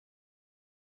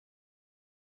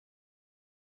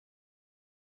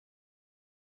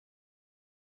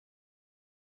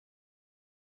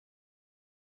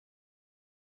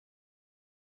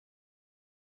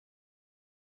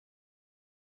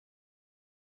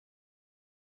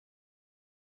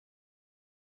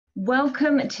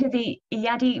Welcome to the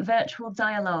EADI Virtual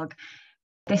Dialogue.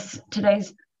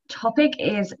 Today's topic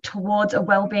is Towards a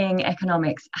Wellbeing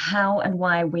Economics, How and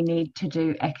Why We Need to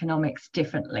Do Economics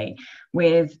Differently,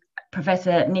 with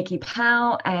Professor Nicky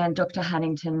Pouw and Dr.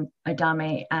 Hannington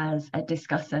Odame as a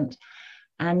discussant.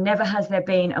 And never has there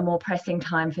been a more pressing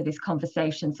time for this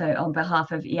conversation. So on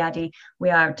behalf of EADI, we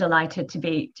are delighted to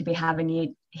be having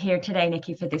you here today,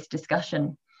 Nicky, for this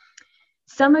discussion.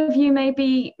 Some of you may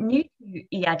be new to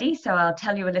EADI, so I'll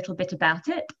tell you a little bit about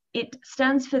it. It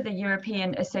stands for the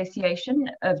European Association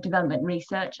of Development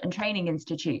Research and Training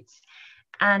Institutes.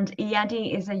 And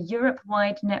EADI is a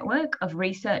Europe-wide network of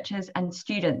researchers and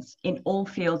students in all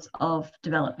fields of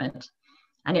development.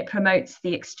 And it promotes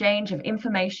the exchange of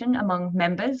information among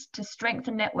members to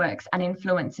strengthen networks and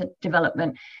influence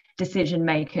development decision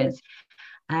makers.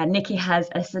 Nicky has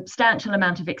a substantial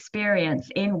amount of experience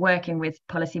in working with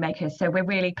policymakers, so we're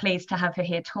really pleased to have her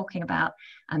here talking about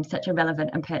such a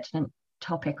relevant and pertinent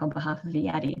topic on behalf of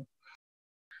EADI.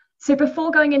 So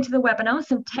before going into the webinar,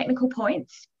 some technical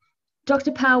points.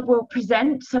 Dr. Pouw will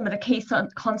present some of the key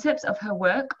concepts of her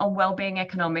work on wellbeing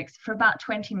economics for about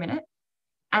 20 minutes.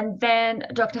 And then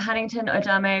Dr. Hannington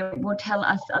Odame will tell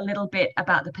us a little bit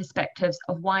about the perspectives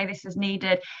of why this is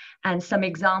needed and some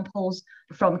examples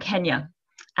from Kenya.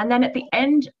 And then at the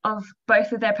end of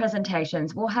both of their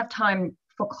presentations, we'll have time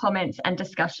for comments and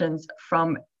discussions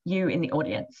from you in the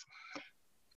audience.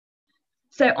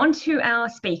 So on to our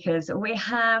speakers. We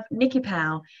have Nicky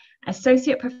Pouw,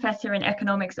 Associate Professor in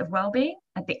Economics of Wellbeing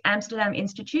at the Amsterdam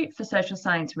Institute for Social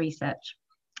Science Research.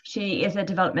 She is a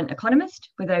development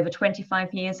economist with over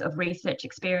 25 years of research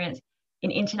experience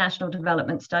in international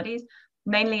development studies,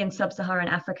 mainly in sub-Saharan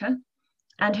Africa.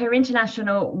 And her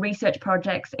international research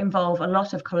projects involve a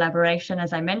lot of collaboration,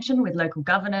 as I mentioned, with local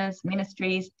governors,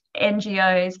 ministries,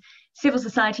 NGOs, civil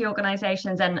society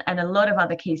organizations, and a lot of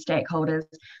other key stakeholders,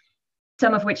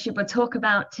 some of which she will talk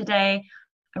about today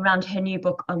around her new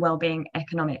book on wellbeing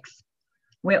economics.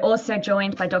 We're also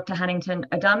joined by Dr. Hannington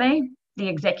Odame, the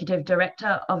Executive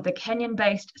Director of the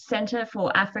Kenyan-based Center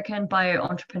for African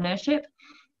Bio-Entrepreneurship,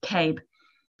 CABE.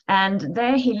 And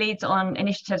there he leads on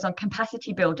initiatives on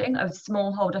capacity building of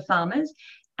smallholder farmers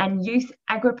and youth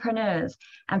agripreneurs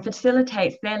and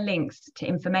facilitates their links to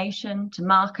information, to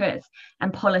markets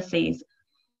and policies.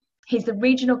 He's the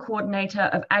regional coordinator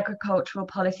of agricultural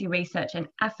policy research in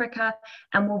Africa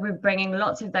and will be bringing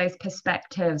lots of those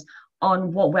perspectives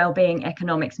on what wellbeing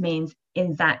economics means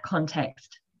in that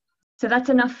context. So that's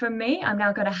enough from me. I'm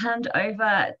now going to hand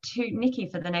over to Nicky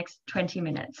for the next 20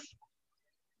 minutes.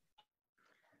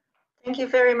 Thank you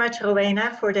very much,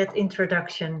 Rowena, for that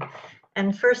introduction.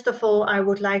 And first of all, I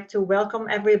would like to welcome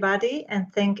everybody and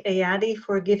thank EADI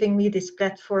for giving me this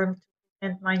platform to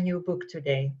present my new book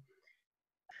today.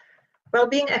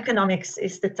 Wellbeing Economics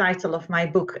is the title of my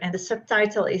book, and the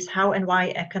subtitle is How and Why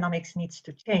Economics Needs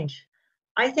to Change.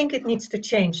 I think it needs to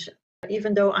change,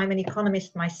 even though I'm an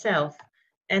economist myself.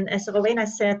 And as Rowena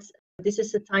said, this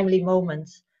is a timely moment.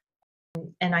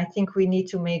 And I think we need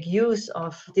to make use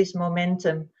of this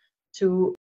momentum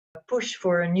to push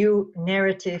for a new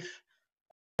narrative,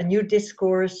 a new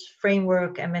discourse,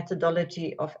 framework, and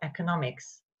methodology of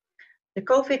economics. The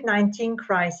COVID-19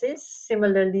 crisis,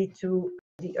 similarly to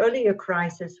the earlier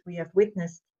crisis we have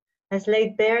witnessed, has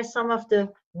laid bare some of the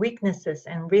weaknesses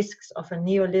and risks of a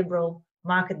neoliberal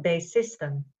market-based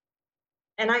system.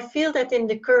 And I feel that in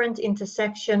the current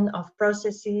intersection of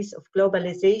processes of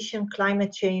globalization,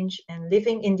 climate change, and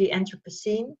living in the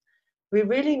Anthropocene, we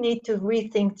really need to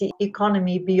rethink the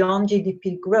economy beyond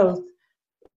GDP growth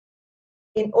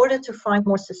in order to find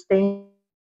more sustainable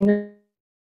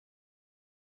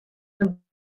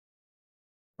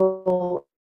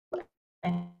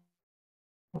and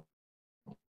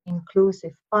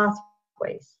inclusive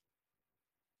pathways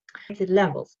at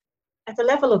levels. At the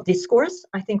level of discourse,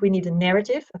 I think we need a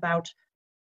narrative about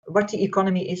what the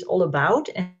economy is all about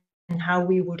and how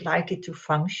we would like it to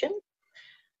function.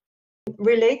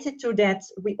 Related to that,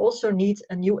 we also need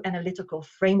a new analytical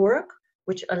framework,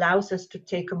 which allows us to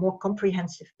take a more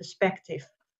comprehensive perspective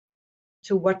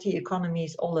to what the economy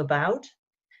is all about.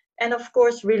 And of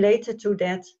course, related to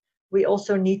that, we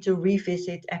also need to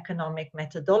revisit economic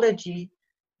methodology,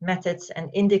 methods and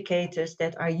indicators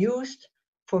that are used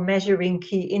for measuring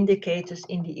key indicators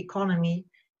in the economy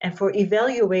and for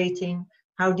evaluating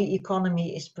how the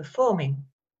economy is performing.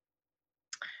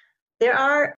 There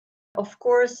are, of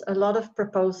course, a lot of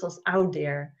proposals out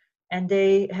there, and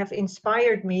they have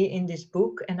inspired me in this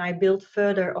book, and I built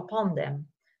further upon them.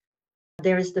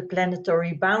 There is the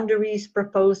planetary boundaries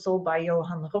proposal by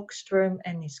Johan Rockström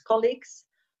and his colleagues.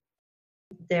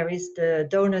 There is the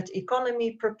donut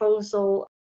economy proposal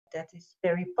that is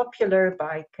very popular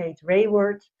by Kate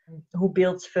Raworth, who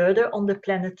builds further on the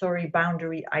planetary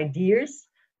boundary ideas,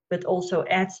 but also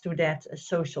adds to that a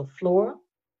social floor.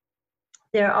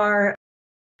 There are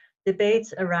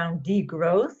debates around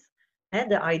degrowth,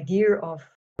 and the idea of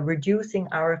reducing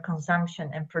our consumption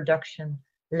and production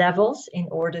levels in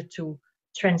order to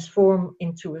transform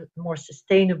into a more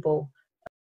sustainable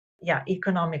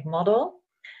economic model.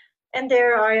 And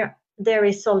there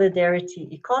is solidarity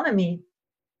economy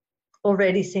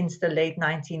already since the late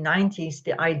 1990s,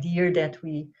 the idea that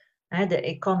the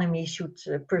economy should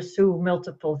pursue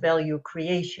multiple value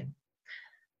creation.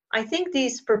 I think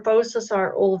these proposals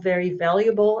are all very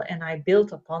valuable, and I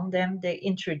build upon them. They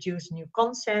introduce new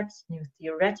concepts, new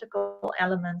theoretical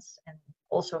elements, and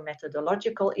also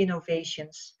methodological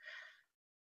innovations.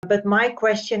 But my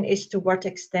question is, to what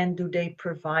extent do they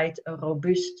provide a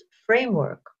robust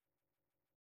framework?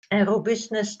 And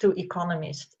robustness to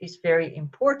economists is very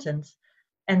important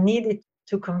and needed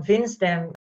to convince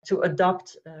them to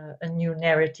adopt a new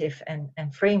narrative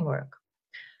and framework.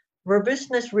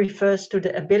 Robustness refers to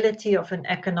the ability of an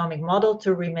economic model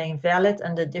to remain valid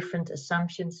under different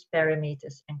assumptions,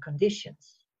 parameters, and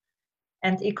conditions.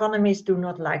 And economists do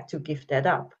not like to give that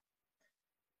up.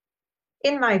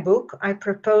 In my book, I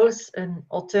propose an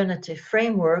alternative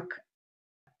framework,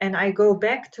 and I go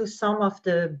back to some of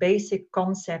the basic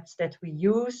concepts that we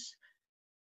use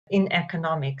in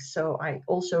economics. So I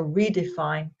also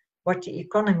redefine what the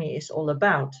economy is all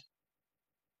about.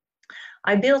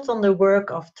 I built on the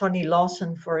work of Tony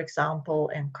Lawson, for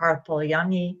example, and Karl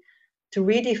Polanyi to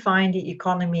redefine the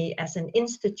economy as an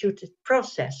instituted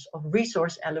process of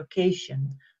resource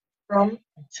allocation from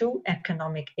and to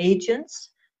economic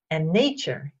agents and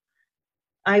nature.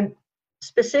 I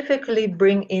specifically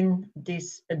bring in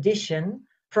this addition,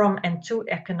 from and to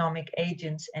economic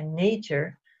agents and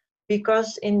nature,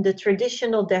 because in the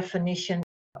traditional definition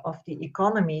of the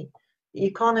economy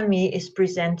is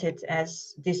presented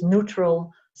as this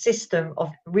neutral system of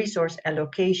resource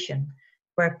allocation,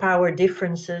 where power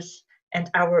differences and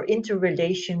our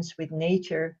interrelations with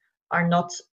nature are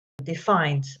not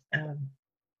defined.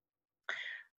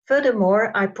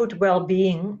 Furthermore, I put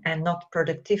well-being and not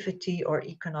productivity or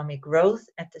economic growth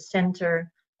at the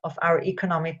center of our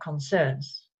economic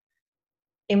concerns.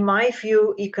 In my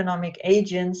view, economic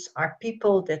agents are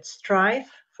people that strive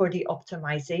for the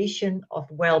optimization of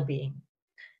well-being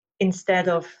instead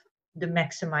of the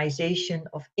maximization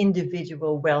of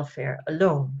individual welfare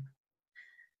alone.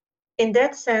 In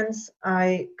that sense,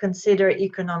 I consider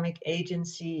economic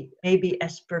agency maybe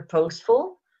as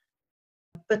purposeful,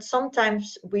 but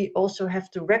sometimes we also have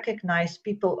to recognize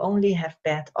people only have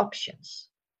bad options.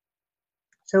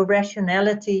 So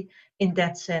rationality in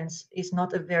that sense is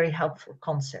not a very helpful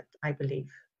concept, I believe.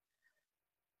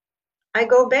 I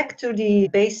go back to the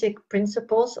basic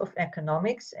principles of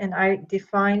economics, and I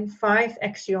define 5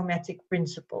 axiomatic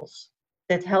principles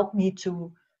that help me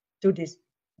to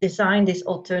design this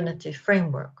alternative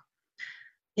framework.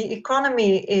 The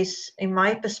economy is, in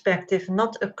my perspective,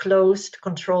 not a closed,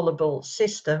 controllable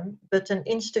system, but an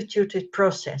instituted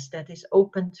process that is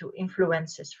open to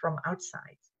influences from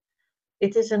outside.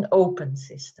 It is an open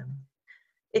system.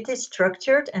 It is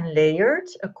structured and layered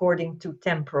according to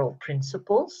temporal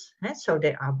principles. So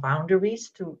there are boundaries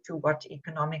to what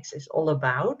economics is all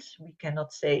about. We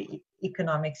cannot say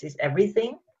economics is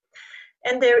everything.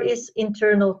 And there is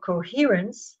internal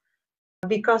coherence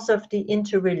because of the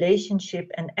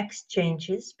interrelationship and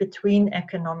exchanges between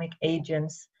economic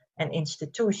agents and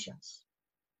institutions.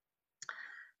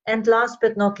 And last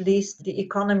but not least, the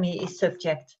economy is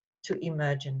subject to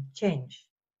emergent change.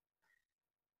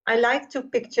 I like to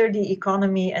picture the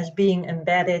economy as being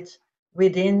embedded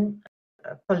within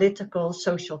a political,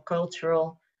 social,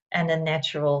 cultural, and a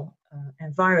natural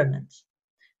environment.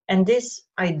 And this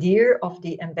idea of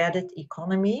the embedded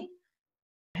economy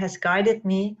has guided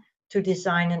me to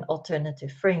design an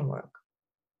alternative framework,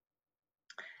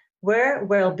 where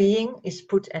well-being is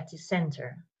put at the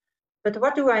center. But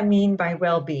what do I mean by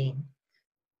well-being?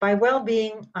 By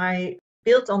well-being, I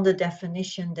built on the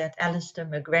definition that Alistair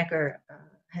McGregor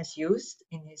has used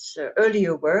in his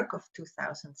earlier work of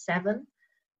 2007,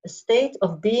 a state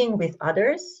of being with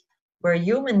others, where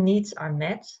human needs are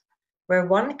met, where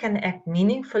one can act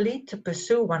meaningfully to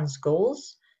pursue one's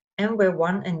goals, and where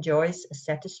one enjoys a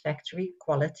satisfactory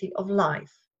quality of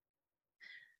life.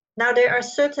 Now, there are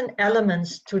certain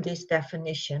elements to this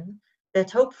definition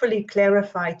that hopefully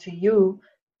clarify to you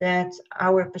that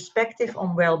our perspective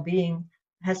on well-being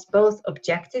has both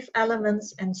objective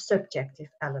elements and subjective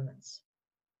elements.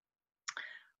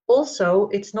 Also,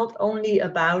 it's not only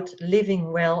about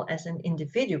living well as an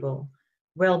individual,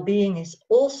 well-being is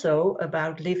also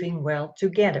about living well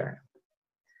together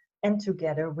and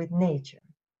together with nature.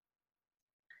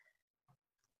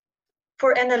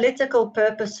 For analytical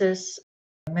purposes,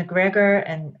 McGregor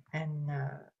and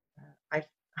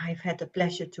I've had the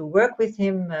pleasure to work with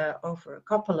him over a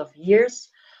couple of years.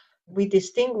 We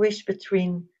distinguish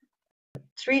between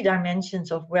 3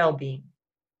 dimensions of well-being.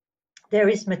 There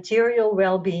is material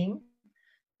well-being,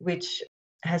 which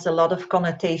has a lot of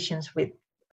connotations with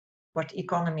what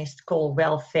economists call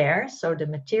welfare. So the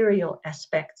material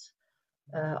aspects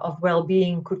of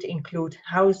well-being could include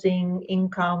housing,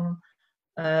 income,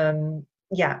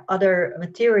 other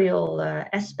material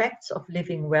aspects of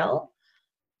living well.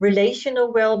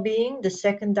 Relational well-being, the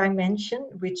second dimension,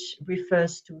 which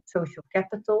refers to social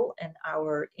capital and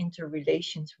our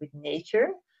interrelations with nature.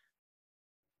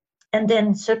 And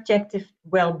then subjective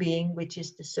well-being, which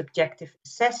is the subjective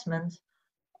assessment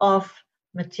of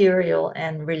material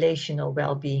and relational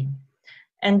well-being.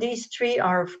 And these 3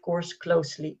 are, of course,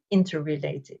 closely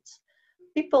interrelated.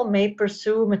 People may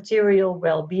pursue material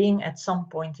well-being at some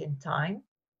point in time,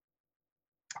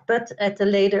 but at a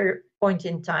later point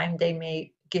in time, they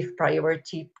may give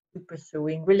priority to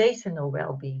pursuing relational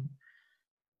well-being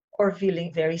or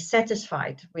feeling very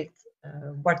satisfied with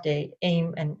what they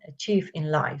aim and achieve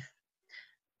in life,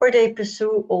 or they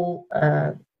pursue all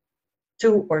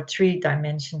 2 or 3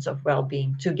 dimensions of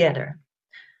well-being together.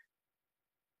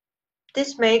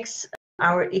 This makes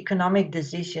our economic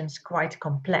decisions quite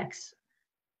complex.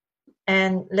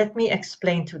 And let me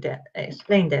explain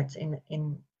that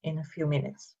in a few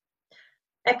minutes.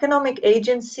 Economic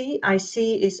agency, I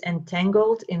see, is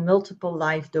entangled in multiple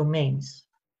life domains.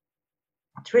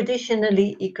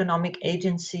 Traditionally, economic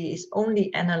agency is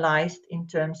only analyzed in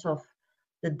terms of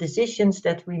the decisions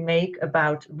that we make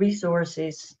about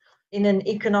resources in an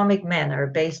economic manner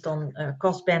based on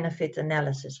cost-benefit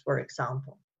analysis, for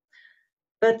example.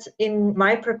 But in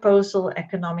my proposal,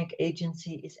 economic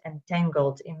agency is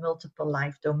entangled in multiple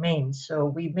life domains. So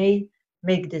we may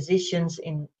make decisions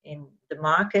in the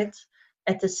market.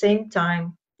 At the same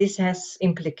time, this has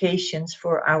implications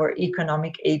for our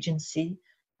economic agency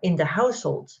in the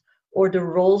household or the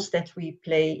roles that we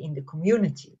play in the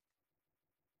community.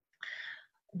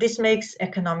 This makes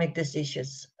economic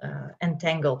decisions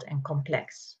entangled and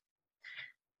complex.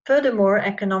 Furthermore,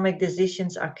 economic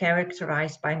decisions are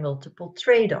characterized by multiple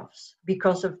trade-offs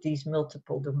because of these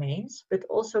multiple domains, but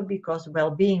also because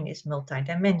well-being is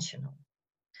multidimensional.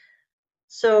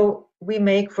 So we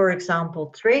make, for example,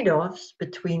 trade-offs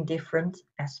between different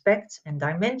aspects and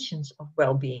dimensions of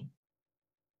well-being.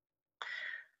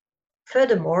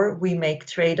 Furthermore, we make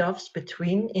trade-offs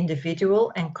between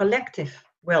individual and collective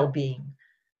well-being.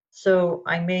 So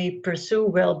I may pursue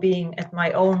well-being at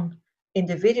my own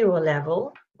individual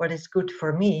level, what is good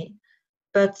for me,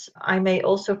 but I may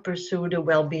also pursue the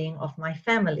well-being of my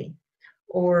family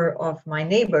or of my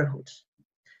neighborhood.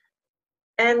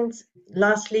 And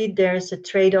lastly, there's a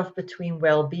trade-off between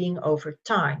well-being over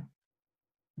time.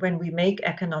 When we make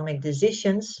economic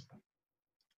decisions,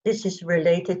 this is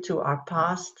related to our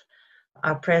past,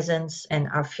 our present, and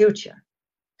our future.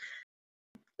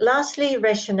 Lastly,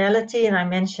 rationality, and I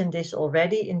mentioned this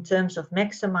already, in terms of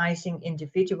maximizing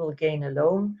individual gain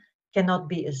alone, cannot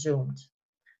be assumed.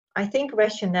 I think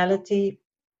rationality,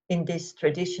 in this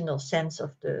traditional sense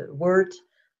of the word,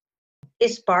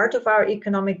 is part of our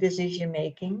economic decision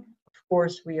making. Of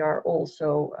course, we are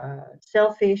also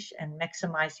selfish and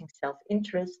maximizing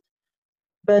self-interest,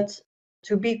 but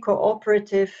to be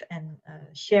cooperative and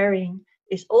sharing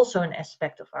is also an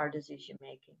aspect of our decision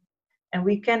making. And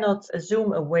we cannot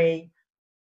assume away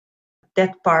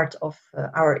that part of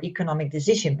our economic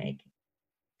decision making.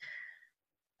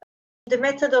 The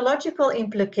methodological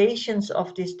implications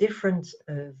of this different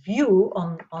view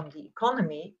on the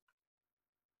economy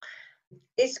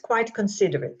is quite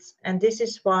considerate. And this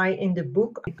is why in the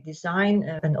book I design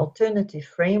an alternative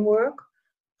framework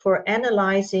for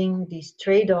analyzing these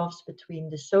trade-offs between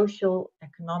the social,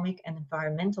 economic, and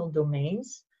environmental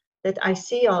domains that I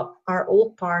see are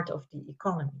all part of the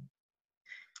economy.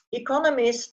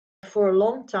 Economists for a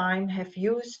long time have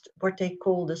used what they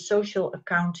call the social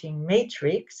accounting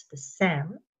matrix, the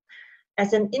SAM,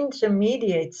 as an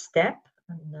intermediate step,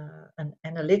 an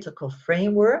analytical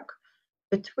framework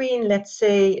between, let's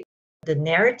say, the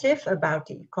narrative about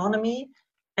the economy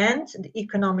and the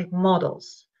economic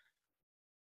models.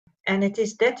 And it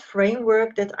is that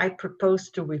framework that I propose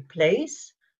to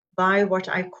replace by what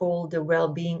I call the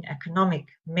Wellbeing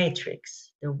Economics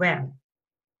Matrix, the WEM.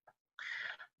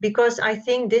 Because I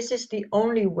think this is the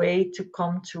only way to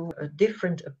come to a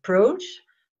different approach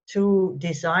to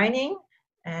designing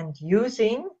and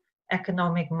using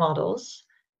economic models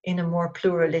in a more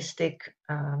pluralistic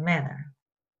manner.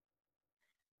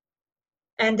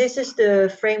 And this is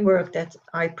the framework that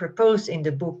I propose in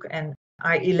the book, and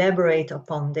I elaborate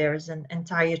upon. There's an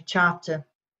entire chapter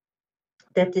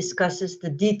that discusses the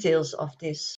details of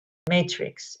this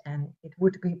matrix, and it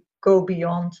would go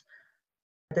beyond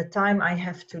the time I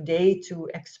have today to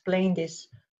explain this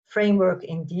framework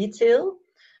in detail.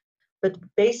 But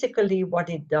basically what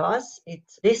it does, it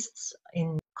lists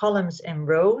in columns and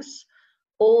rows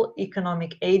all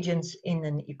economic agents in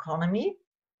an economy,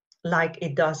 like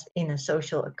it does in a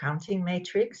social accounting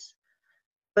matrix.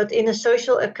 But in a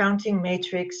social accounting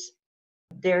matrix,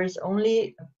 there is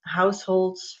only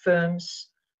households, firms,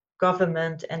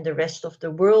 government, and the rest of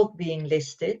the world being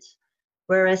listed,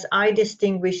 whereas I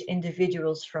distinguish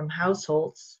individuals from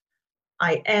households.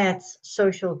 I add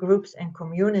social groups and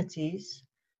communities,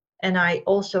 and I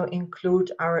also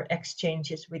include our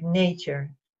exchanges with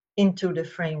nature into the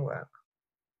framework.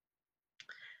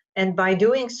 And by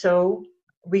doing so,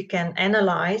 we can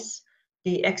analyze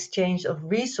the exchange of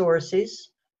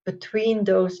resources between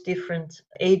those different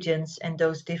agents and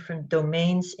those different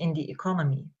domains in the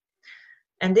economy.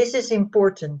 And this is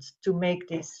important to make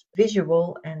this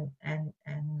visual and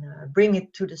bring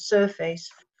it to the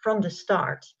surface from the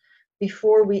start,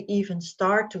 before we even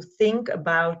start to think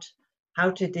about how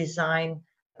to design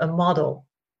a model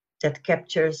that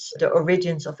captures the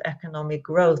origins of economic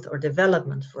growth or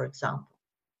development, for example.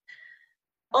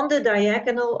 On the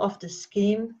diagonal of the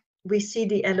scheme, we see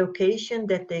the allocation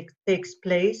that takes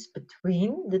place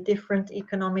between the different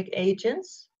economic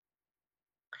agents.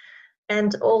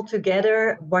 And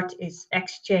altogether, what is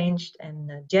exchanged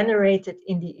and generated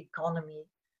in the economy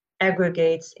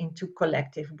aggregates into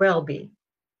collective well-being.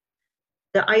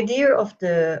 The idea of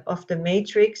the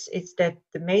matrix is that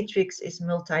the matrix is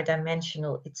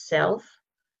multidimensional itself,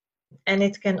 and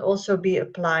it can also be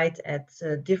applied at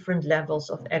different levels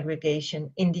of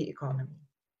aggregation in the economy.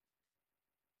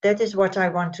 That is what I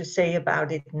want to say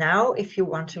about it now. If you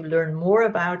want to learn more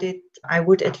about it, I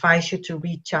would advise you to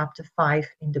read chapter 5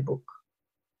 in the book.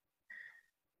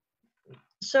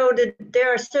 So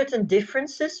there are certain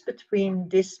differences between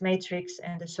this matrix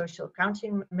and the social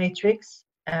accounting matrix,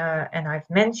 and I've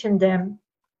mentioned them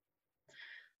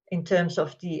in terms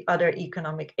of the other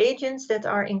economic agents that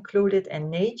are included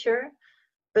and nature,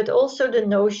 but also the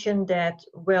notion that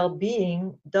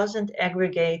well-being doesn't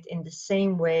aggregate in the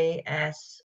same way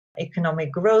as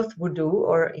economic growth would do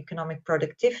or economic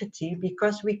productivity,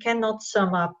 because we cannot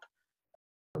sum up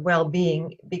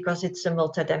well-being because it's a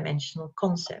multidimensional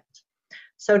concept.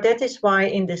 So that is why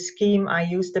in the scheme I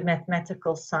use the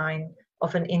mathematical sign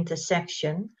of an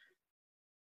intersection,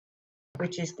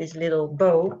 which is this little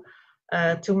bow,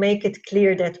 to make it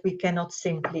clear that we cannot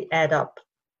simply add up.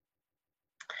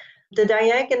 The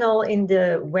diagonal in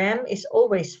the WAM is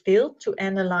always filled to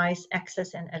analyze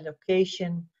access and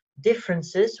allocation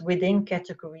differences within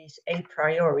categories a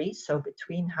priori, so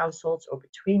between households or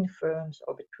between firms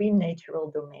or between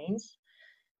natural domains,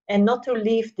 and not to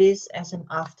leave this as an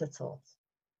afterthought.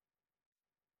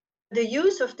 The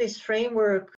use of this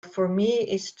framework for me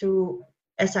is to,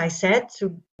 as I said,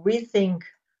 to rethink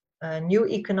new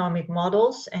economic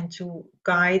models and to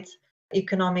guide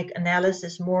economic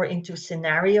analysis more into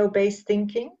scenario-based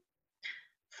thinking.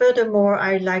 Furthermore,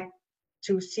 I like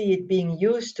to see it being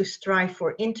used to strive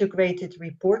for integrated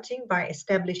reporting by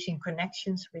establishing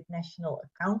connections with national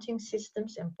accounting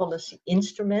systems and policy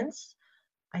instruments.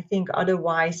 I think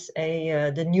otherwise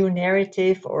the new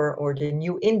narrative or the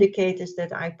new indicators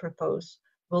that I propose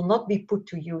will not be put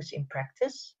to use in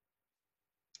practice.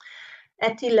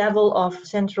 At the level of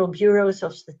central bureaus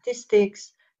of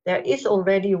statistics, there is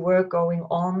already work going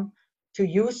on to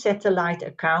use satellite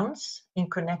accounts in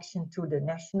connection to the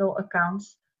national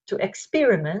accounts to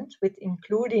experiment with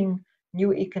including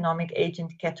new economic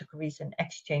agent categories and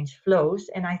exchange flows.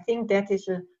 And I think that is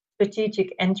a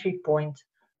strategic entry point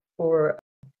for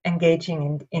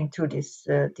engaging into this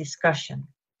discussion.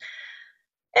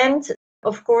 And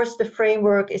of course, the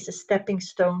framework is a stepping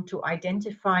stone to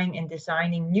identifying and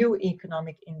designing new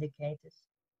economic indicators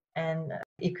and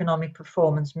economic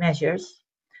performance measures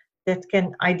that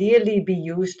can ideally be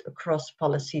used across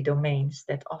policy domains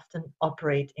that often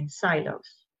operate in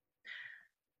silos.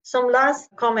 Some last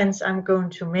comments I'm going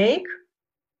to make.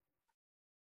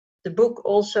 The book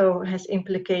also has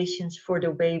implications for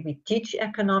the way we teach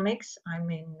economics.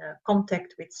 I'm in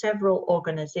contact with several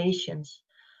organizations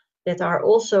that are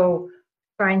also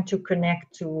trying to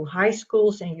connect to high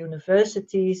schools and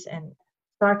universities and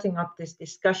starting up this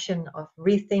discussion of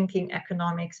rethinking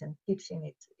economics and teaching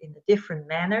it in a different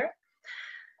manner.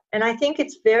 And I think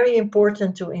it's very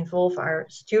important to involve our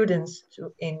students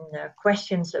in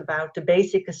questions about the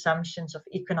basic assumptions of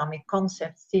economic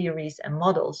concepts, theories, and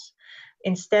models,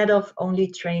 instead of only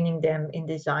training them in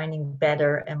designing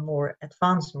better and more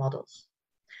advanced models.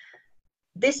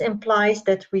 This implies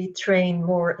that we train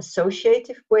more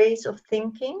associative ways of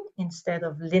thinking instead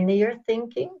of linear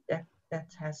thinking that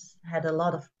has had a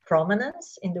lot of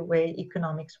prominence in the way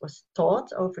economics was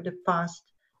taught over the past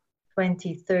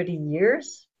 20, 30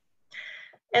 years.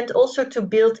 And also to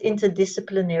build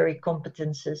interdisciplinary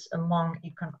competences among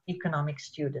economic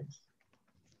students.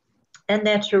 And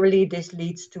naturally, this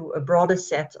leads to a broader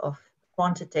set of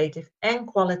quantitative and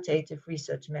qualitative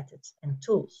research methods and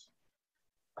tools.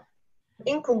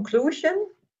 In conclusion,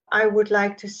 I would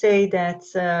like to say that,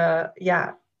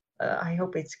 I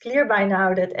hope it's clear by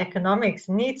now that economics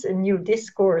needs a new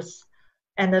discourse,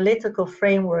 analytical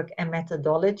framework, and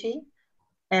methodology.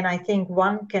 And I think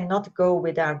one cannot go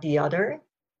without the other.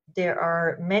 There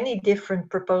are many different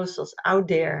proposals out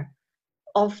there,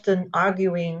 often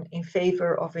arguing in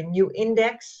favor of a new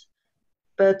index,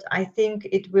 but I think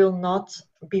it will not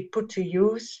be put to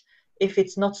use if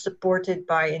it's not supported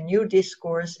by a new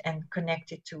discourse and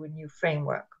connected to a new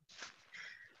framework.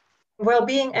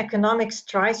 Wellbeing economics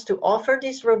tries to offer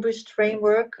this robust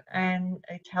framework, and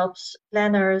it helps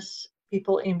planners,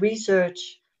 people in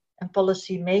research, and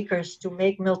policy makers to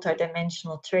make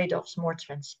multidimensional trade-offs more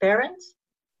transparent.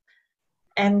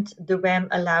 And the WEM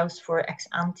allows for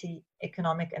ex-ante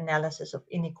economic analysis of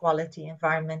inequality,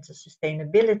 environmental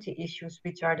sustainability issues,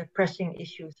 which are the pressing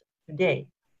issues today.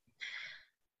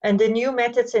 And the new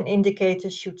methods and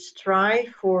indicators should strive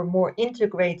for more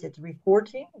integrated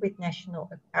reporting with national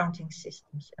accounting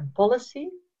systems and policy,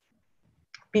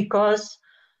 because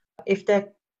if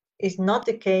that is not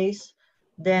the case,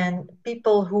 then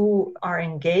people who are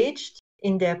engaged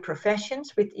in their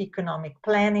professions with economic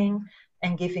planning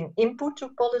and giving input to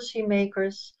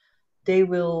policymakers, they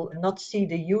will not see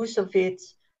the use of it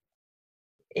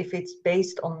if it's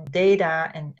based on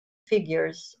data and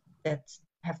figures that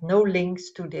have no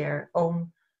links to their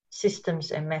own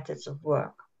systems and methods of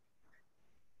work.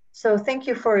 So thank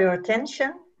you for your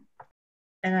attention.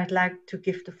 And I'd like to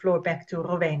give the floor back to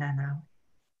Rowena now.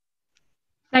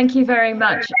 Thank you very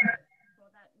much for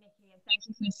that, Nicky, and thank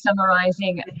you for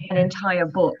summarizing an entire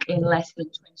book in less than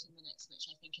 20 minutes, which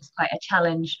I think is quite a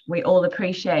challenge we all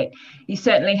appreciate. You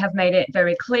certainly have made it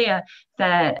very clear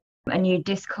that a new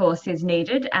discourse is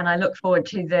needed, and I look forward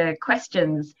to the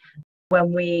questions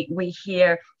when we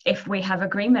hear if we have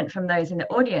agreement from those in the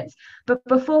audience. But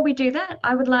before we do that,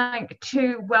 I would like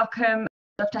to welcome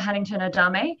Dr.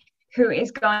 Haddington-Adame, who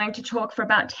is going to talk for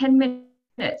about 10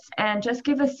 minutes and just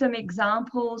give us some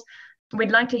examples.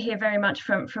 We'd like to hear very much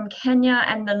from Kenya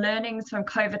and the learnings from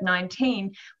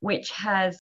COVID-19, which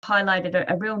has highlighted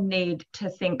a real need to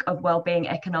think of wellbeing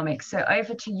economics. So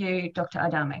over to you, Dr.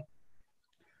 Adame.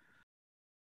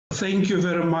 Thank you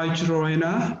very much,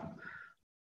 Rowena.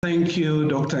 Thank you,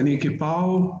 Dr. Nicky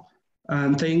Pouw,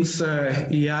 and thanks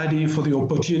EADI for the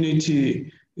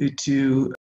opportunity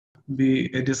to be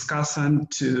a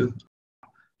discussant to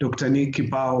Dr. Nicky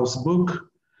Pouw's book,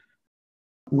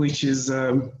 which is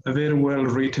a very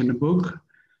well-written book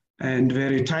and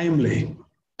very timely.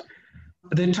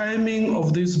 The timing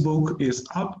of this book is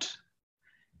apt,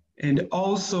 and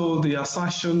also the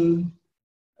assertion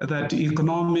that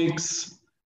economics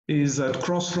is at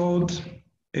crossroads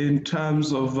in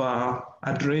terms of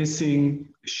addressing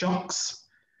shocks.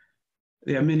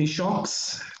 There are many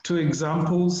shocks. Two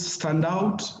examples stand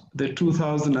out: the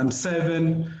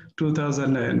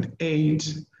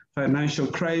 2007-2008 financial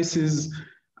crisis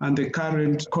and the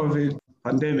current COVID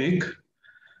pandemic.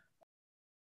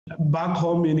 Back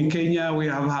home in Kenya, we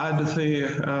have had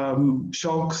the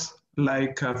shocks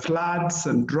like floods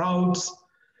and droughts.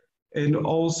 And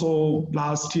also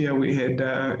last year we had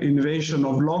invasion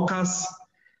of locusts.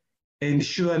 And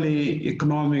surely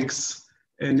economics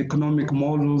and economic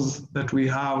models that we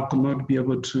have cannot be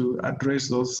able to address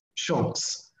those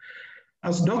shocks.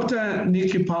 As Dr.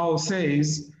 Nicky Pouw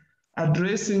says,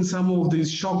 addressing some of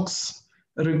these shocks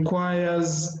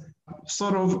requires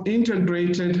sort of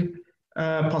integrated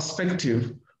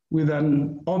perspective with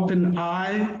an open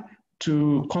eye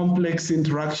to complex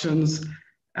interactions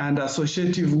and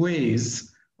associative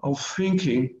ways of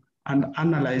thinking and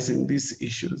analyzing these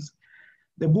issues.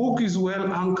 The book is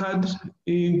well anchored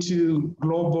into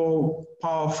global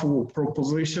powerful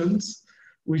propositions,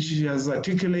 which he has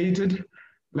articulated,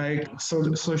 like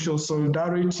social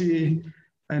solidarity,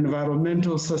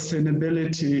 environmental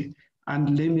sustainability,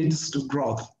 and limits to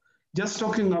growth. just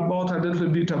talking about a little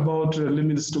bit about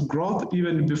limits to growth,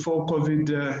 even before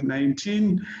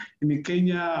COVID-19, in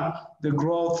Kenya, the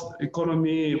growth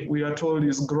economy, we are told,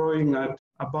 is growing at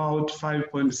about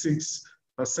 5.6%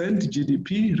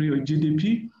 GDP, real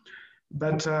GDP.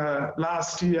 But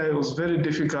last year, it was very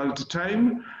difficult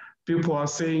time. People are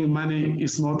saying money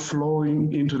is not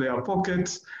flowing into their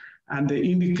pockets, and the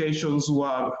indications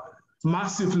were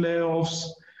massive layoffs.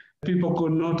 People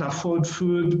could not afford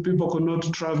food. People could not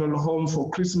travel home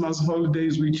for Christmas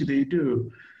holidays, which they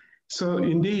do. So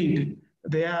indeed,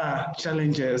 there are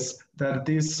challenges that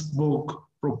this book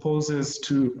proposes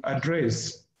to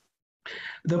address.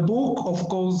 The book, of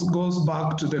course, goes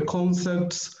back to the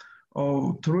concepts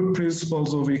of three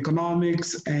principles of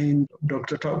economics, and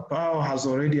Dr. Pouw has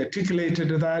already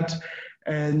articulated that,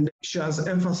 and she has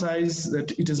emphasized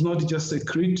that it is not just a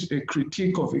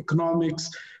critique of economics,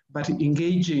 but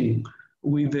engaging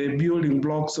with the building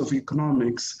blocks of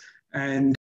economics.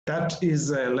 And that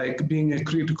is like being a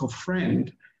critical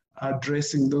friend,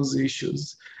 addressing those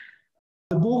issues.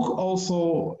 The book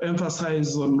also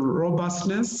emphasizes on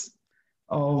robustness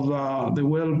of the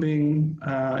well-being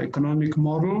economic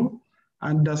model,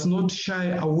 and does not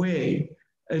shy away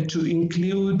to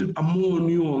include a more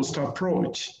nuanced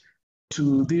approach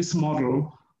to this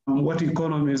model. What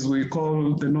economists we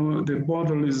call the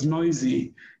model is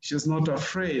noisy. She's not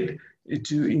afraid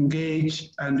to engage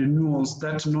and nuance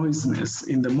that noisiness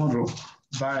in the model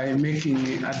by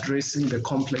addressing the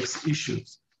complex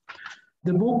issues.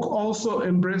 The book also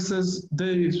embraces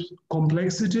the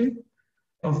complexity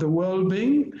of the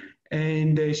well-being,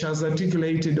 and she has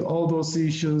articulated all those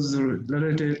issues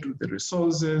related to the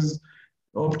resources,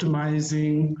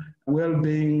 optimizing,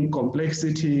 well-being,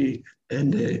 complexity,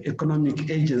 and economic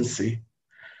agency.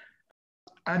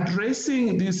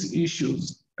 Addressing these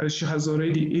issues, as she has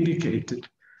already indicated,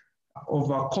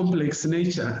 of a complex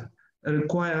nature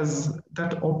requires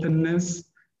that openness,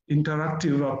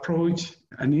 interactive approach,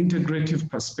 and integrative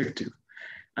perspective.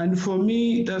 And for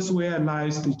me, that's where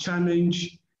lies the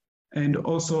challenge and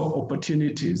also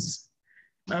opportunities.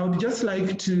 I would just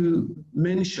like to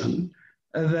mention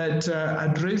that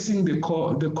addressing the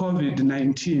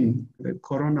COVID-19, the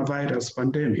coronavirus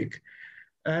pandemic,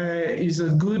 is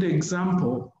a good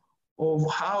example of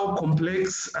how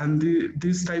complex and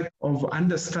this type of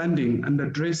understanding and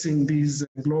addressing these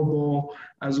global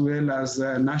as well as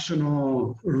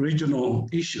national, regional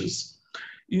issues.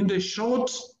 In the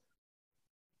short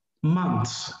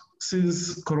months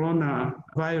since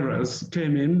coronavirus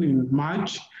came in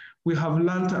March, we have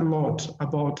learned a lot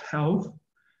about health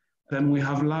than we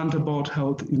have learned about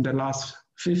health in the last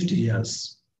 50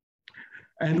 years.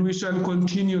 And we shall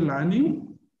continue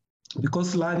learning,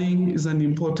 because learning is an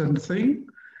important thing.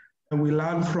 And we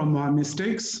learn from our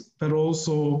mistakes, but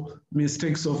also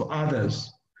mistakes of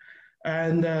others.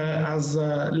 And as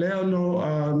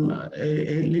Eleanor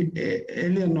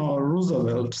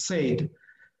Roosevelt said,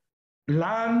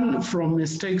 learn from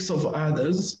mistakes of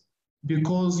others,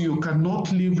 because you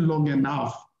cannot live long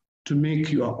enough to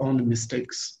make your own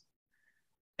mistakes.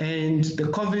 And the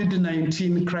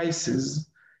COVID-19 crisis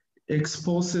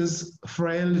exposes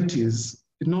frailties,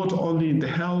 not only in the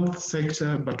health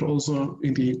sector, but also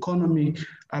in the economy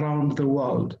around the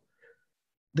world.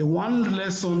 The one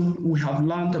lesson we have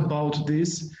learned about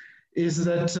this is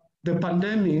that the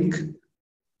pandemic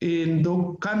in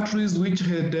the countries which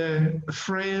had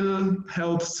frail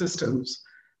health systems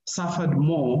suffered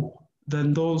more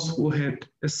than those who had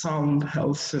sound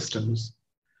health systems.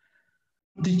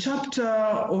 The chapter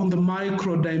on the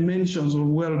micro dimensions of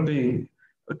well-being,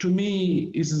 to me,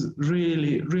 is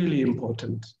really, really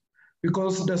important,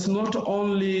 because it does not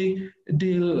only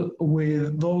deal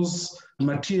with those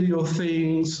material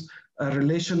things,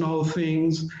 relational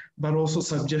things, but also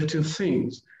subjective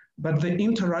things. But the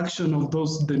interaction of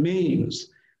those domains,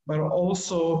 but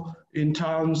also in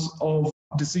terms of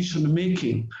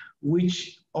decision-making,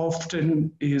 which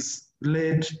often is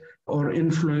led or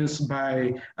influenced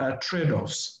by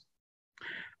trade-offs.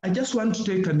 I just want to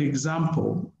take an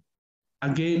example,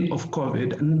 again, of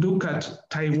COVID and look at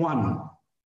Taiwan.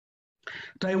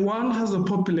 Taiwan has a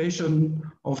population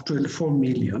of 24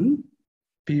 million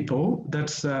people.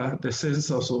 That's the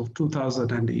census of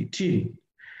 2018.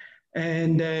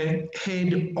 And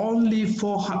had only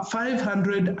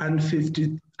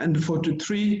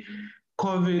 543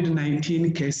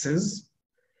 COVID-19 cases.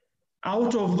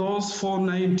 Out of those,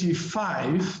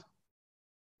 495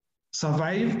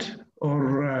 survived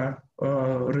or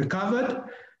recovered,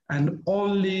 and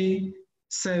only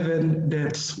 7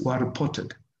 deaths were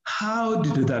reported. How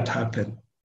did that happen?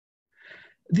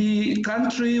 The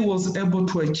country was able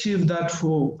to achieve that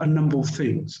for a number of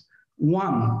things.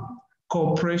 One,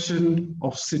 cooperation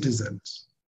of citizens.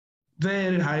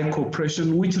 Very high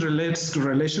cooperation, which relates to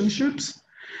relationships,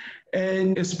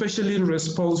 and especially in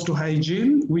response to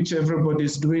hygiene, which everybody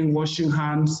is doing, washing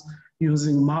hands,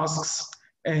 using masks,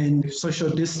 and social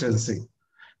distancing.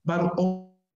 But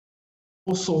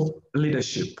also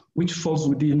leadership, which falls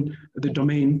within the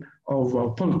domain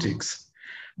of politics,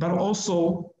 but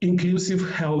also inclusive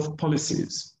health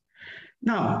policies.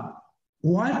 Now,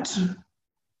 what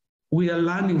we are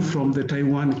learning from the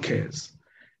Taiwan case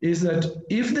is that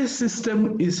if the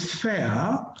system is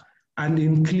fair and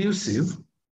inclusive,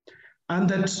 and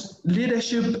that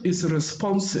leadership is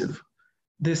responsive,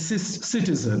 the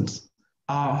citizens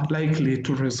are likely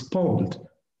to respond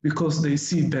because they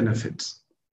see benefits.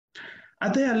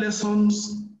 Are there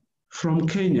lessons from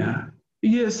Kenya?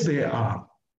 Yes, there are.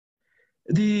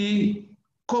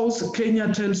 Because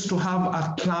Kenya tends to have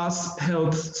a class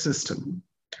health system,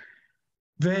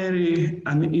 very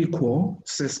unequal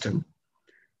system,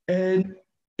 and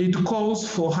it calls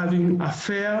for having a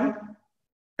fair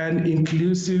and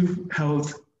inclusive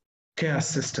health care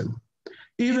system.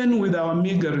 Even with our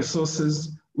meager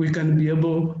resources, we can be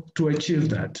able to achieve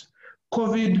that.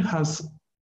 COVID has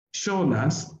shown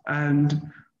us and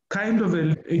kind of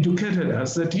educated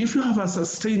us that if you have a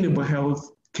sustainable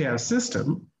health care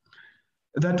system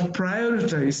that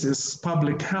prioritizes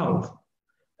public health,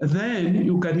 then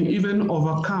you can even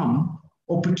overcome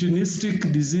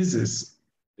opportunistic diseases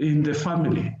in the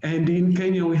family. And in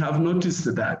Kenya, we have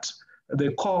noticed that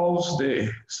the coughs,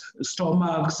 the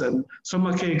stomachs and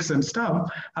stomachaches and stuff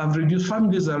have reduced.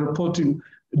 Families are reporting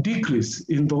decrease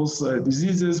in those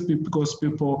diseases because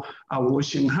people are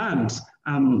washing hands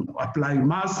and applying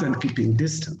masks and keeping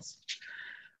distance.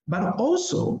 But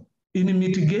also in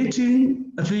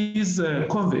mitigating these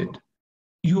COVID,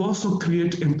 you also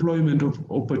create employment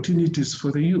opportunities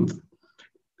for the youth.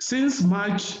 Since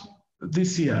March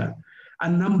this year, a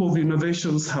number of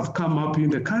innovations have come up in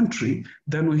the country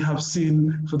than we have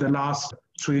seen for the last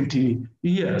 20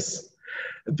 years.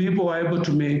 People were able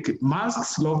to make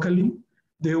masks locally.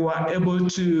 They were able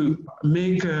to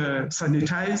make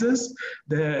sanitizers.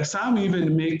 Some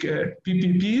even make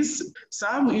PPPs.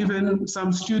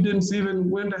 Some students even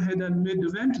went ahead and made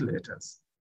ventilators.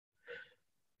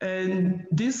 And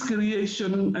this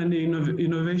creation and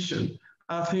innovation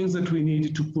are things that we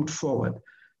need to put forward.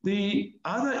 The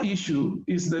other issue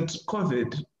is that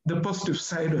COVID, the positive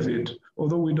side of it,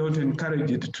 although we don't encourage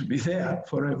it to be there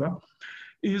forever,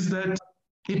 is that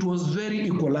it was very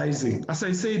equalizing. As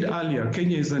I said earlier,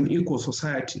 Kenya is an equal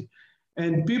society.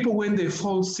 And people, when they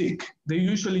fall sick, they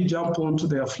usually jump onto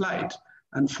their flight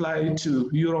and fly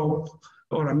to Europe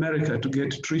or America to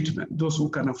get treatment, those who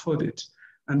can afford it.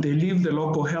 And they leave the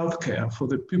local healthcare for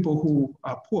the people who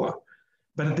are poor.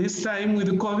 But this time with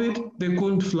the COVID, they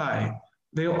couldn't fly.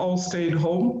 They all stayed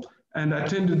home and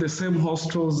attended the same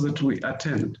hostels that we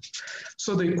attend.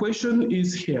 So the question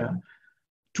is here,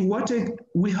 to what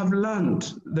we have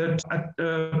learned that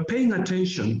paying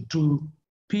attention to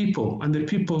people and the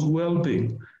people's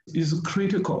well-being is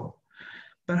critical.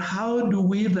 But how do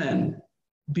we then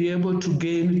be able to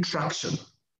gain traction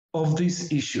of these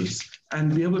issues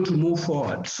and be able to move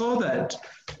forward so that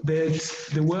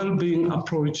the well-being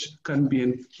approach can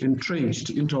be entrenched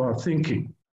into our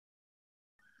thinking?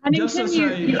 Huntington,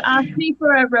 you asked me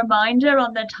for a reminder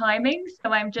on the timing,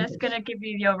 so I'm just going to give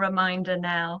you your reminder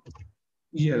now.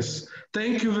 Yes,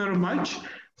 thank you very much.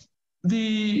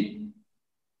 The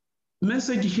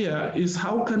message here is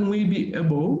how can we be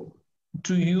able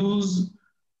to use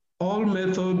all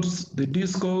methods, the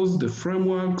discourse, the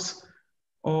frameworks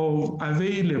of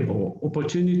available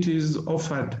opportunities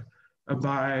offered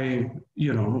by,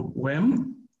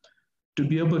 WEM to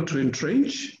be able to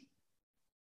entrench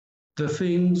the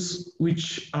things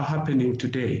which are happening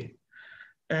today.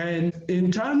 And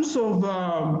in terms of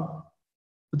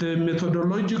the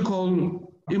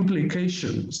methodological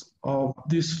implications of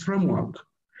this framework,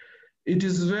 it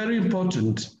is very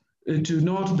important to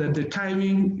note that the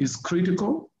timing is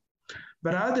critical,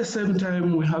 but at the same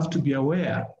time, we have to be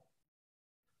aware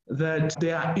that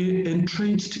there are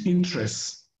entrenched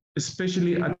interests,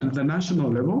 especially at the national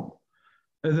level,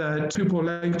 that people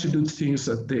like to do things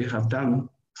that they have done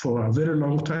for a very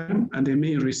long time and they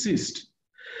may resist.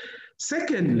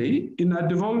 Secondly, in a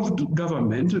devolved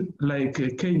government like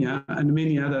Kenya and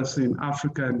many others in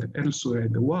Africa and elsewhere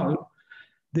in the world,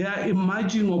 there are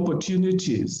emerging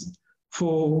opportunities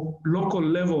for local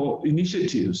level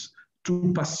initiatives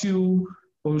to pursue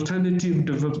alternative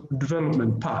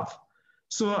development path.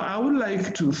 So I would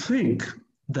like to think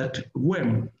that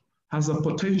WEM has a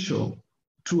potential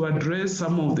to address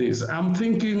some of this. I'm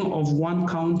thinking of one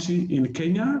county in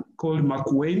Kenya called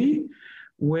Makueni,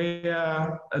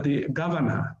 where the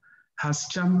governor has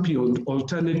championed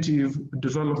alternative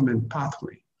development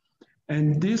pathway.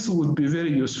 And this would be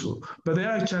very useful. But there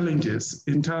are challenges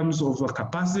in terms of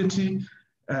capacity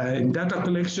in data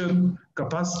collection,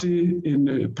 capacity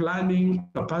in planning,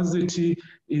 capacity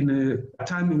in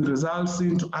turning results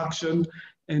into action,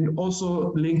 and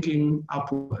also linking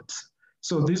upwards.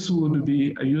 So this would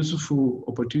be a useful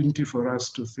opportunity for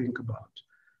us to think about.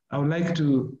 I would like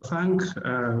to thank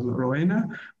Rowena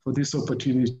for this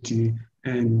opportunity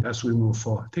and as we move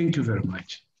forward. Thank you very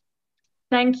much.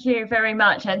 Thank you very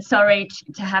much, and sorry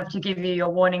to have to give you your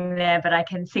warning there, but I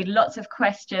can see lots of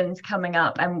questions coming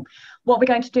up, and what we're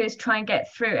going to do is try and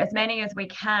get through as many as we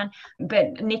can.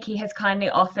 But Nicky has kindly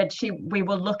offered we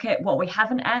will look at what we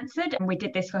haven't answered, and we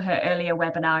did this for her earlier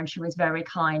webinar, and she was very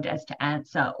kind as to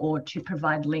answer or to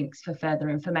provide links for further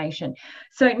information.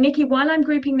 So Nicky, while I'm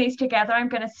grouping these together, I'm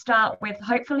going to start with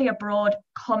hopefully a broad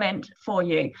comment for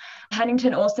you.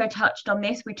 Hannington also touched on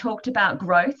this. We talked about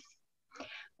growth.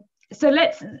 So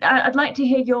I'd like to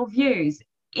hear your views.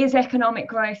 Is economic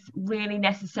growth really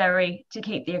necessary to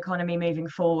keep the economy moving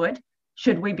forward?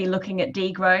 Should we be looking at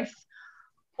degrowth?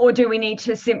 Or do we need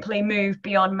to simply move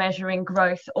beyond measuring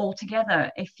growth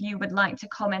altogether? If you would like to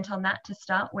comment on that to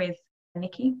start with,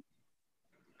 Nicky.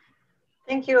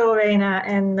 Thank you, Rowena,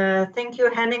 and thank you,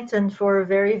 Hannington, for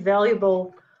very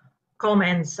valuable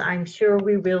comments. I'm sure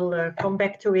we will come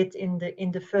back to it in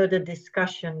the further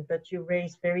discussion, but you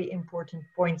raised very important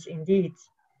points indeed.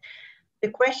 The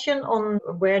question on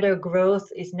whether growth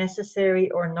is necessary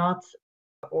or not,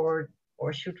 or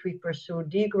should we pursue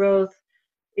degrowth,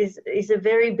 is a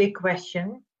very big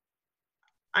question.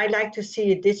 I like to see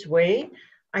it this way.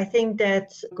 I think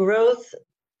that growth,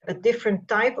 a different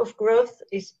type of growth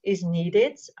is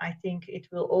needed. I think it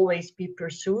will always be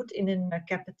pursued in a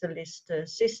capitalist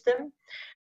system.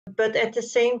 But at the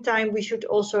same time, we should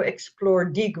also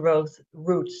explore degrowth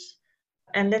routes.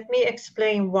 And let me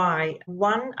explain why.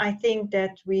 One, I think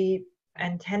that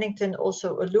and Hannington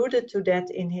also alluded to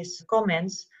that in his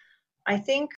comments, I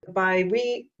think by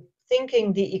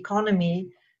rethinking the economy,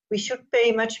 we should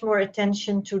pay much more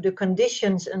attention to the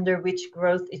conditions under which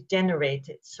growth is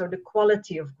generated. So the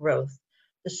quality of growth,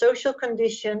 the social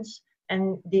conditions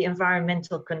and the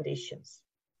environmental conditions.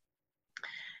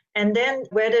 And then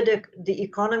whether the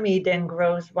economy then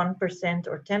grows 1%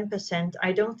 or 10%,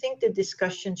 I don't think the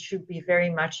discussion should be very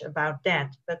much about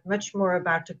that, but much more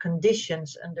about the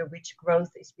conditions under which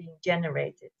growth is being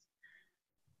generated.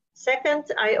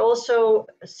 Second, I also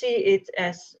see it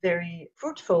as very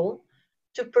fruitful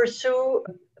to pursue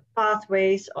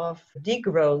pathways of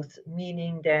degrowth,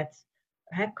 meaning that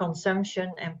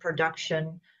consumption and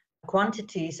production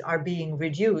quantities are being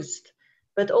reduced.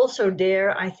 But also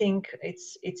there, I think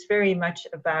it's very much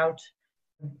about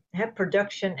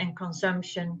production and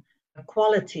consumption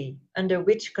quality. Under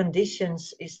which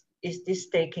conditions is this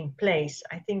taking place?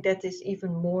 I think that is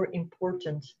even more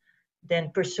important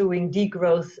than pursuing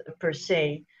degrowth per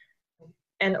se.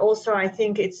 And also, I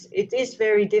think it is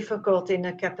very difficult in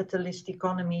a capitalist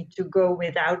economy to go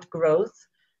without growth.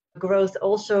 Growth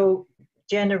also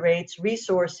generates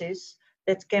resources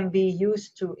that can be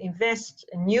used to invest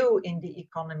anew in the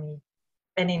economy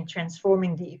and in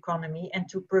transforming the economy and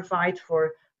to provide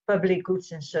for public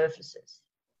goods and services.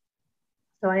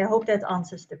 So I hope that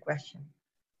answers the question.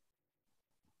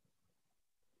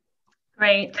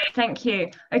 Great, thank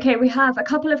you. Okay, we have a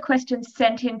couple of questions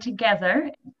sent in together.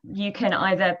 You can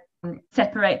either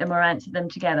separate them or answer them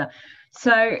together.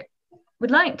 So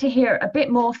we'd like to hear a bit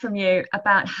more from you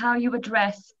about how you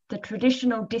address the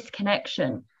traditional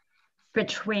disconnection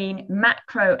between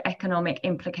macroeconomic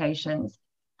implications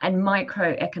and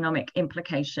microeconomic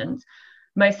implications,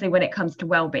 mostly when it comes to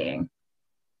well-being.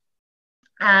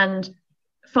 And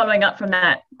following up from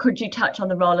that, could you touch on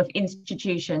the role of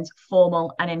institutions,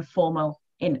 formal and informal,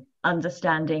 in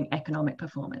understanding economic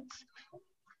performance?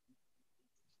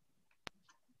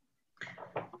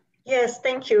 Yes,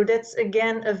 thank you. That's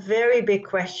again a very big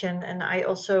question, and I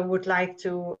also would like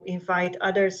to invite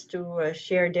others to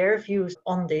share their views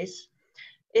on this.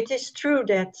 It is true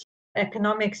that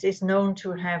economics is known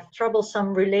to have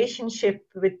troublesome relationship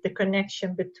with the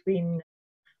connection between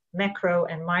macro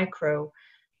and micro.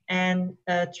 And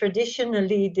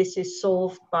traditionally, this is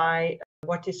solved by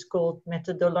what is called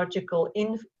methodological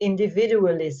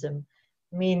individualism,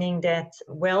 meaning that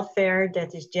welfare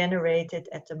that is generated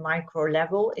at the micro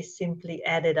level is simply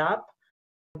added up,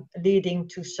 leading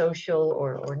to social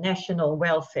or national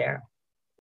welfare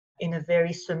in a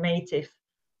very summative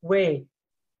way.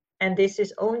 And this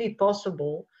is only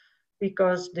possible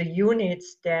because the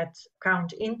units that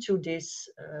count into this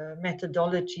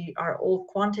methodology are all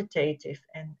quantitative,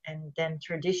 and then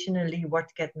traditionally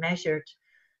what get measured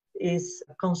is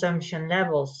consumption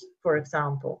levels, for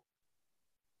example.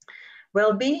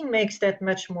 Well-being makes that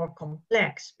much more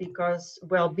complex, because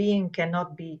well-being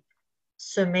cannot be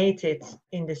summated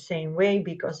in the same way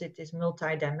because it is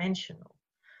multidimensional.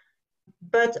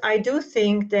 But I do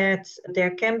think that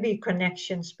there can be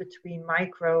connections between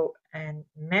micro and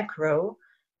macro,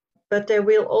 but there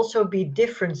will also be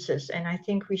differences, and I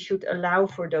think we should allow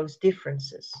for those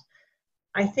differences.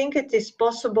 I think it is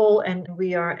possible, and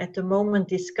we are at the moment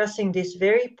discussing this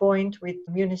very point with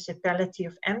the municipality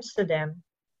of Amsterdam,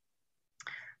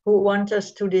 who want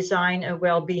us to design a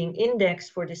well-being index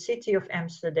for the city of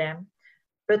Amsterdam,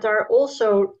 but are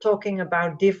also talking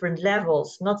about different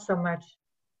levels, not so much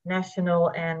national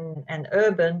and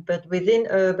urban, but within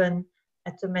urban,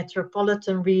 at the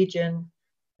metropolitan region,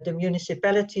 the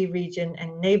municipality region,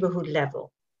 and neighborhood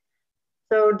level.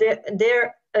 So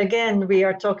there again, we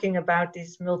are talking about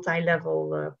this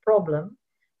multi-level problem.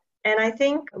 And I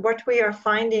think what we are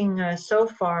finding so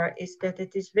far is that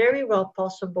it is very well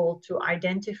possible to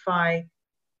identify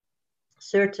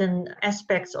certain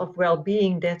aspects of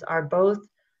well-being that are both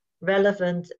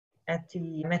relevant at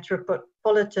the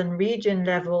metropolitan region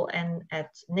level and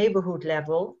at neighborhood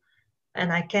level.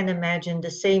 And I can imagine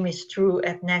the same is true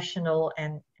at national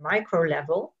and micro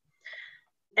level.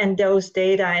 And those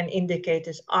data and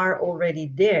indicators are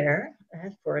already there,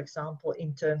 for example,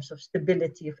 in terms of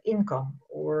stability of income,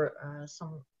 or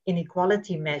some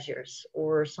inequality measures,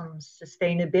 or some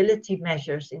sustainability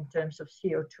measures in terms of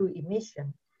CO2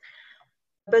 emission.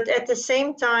 But at the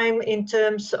same time, in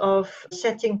terms of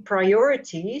setting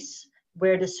priorities,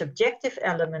 where the subjective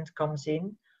element comes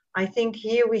in, I think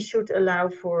here we should allow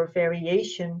for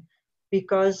variation,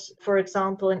 because, for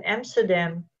example, in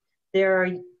Amsterdam, there are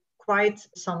quite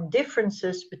some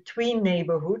differences between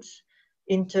neighborhoods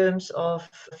in terms of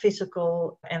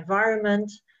physical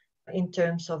environment, in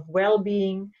terms of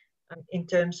well-being, in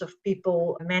terms of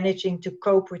people managing to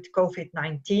cope with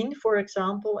COVID-19, for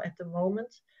example, at the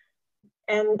moment.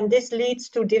 And this leads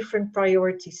to different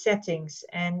priority settings.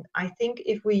 And I think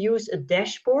if we use a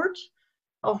dashboard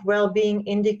of well-being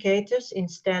indicators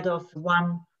instead of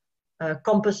one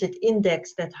composite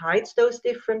index that hides those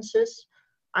differences,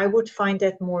 I would find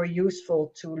that more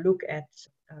useful to look at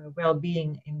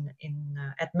well-being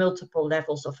at multiple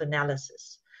levels of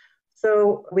analysis.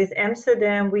 So with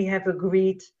Amsterdam, we have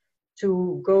agreed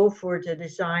to go for the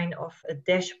design of a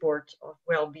dashboard of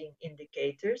well-being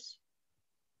indicators,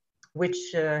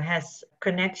 which has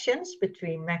connections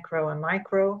between macro and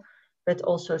micro, but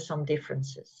also some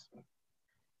differences.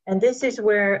 And this is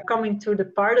where, coming to the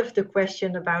part of the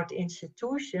question about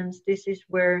institutions, this is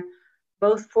where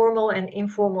both formal and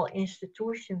informal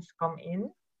institutions come in.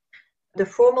 The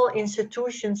formal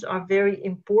institutions are very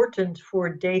important for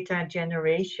data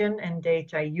generation and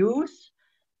data use.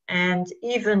 And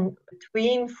even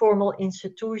between formal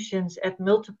institutions at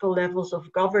multiple levels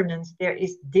of governance, there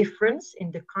is difference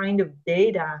in the kind of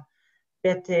data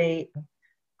that they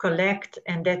collect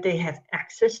and that they have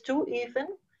access to even.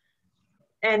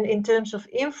 And in terms of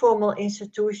informal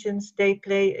institutions, they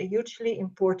play a hugely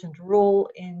important role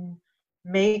in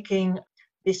making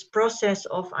this process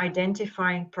of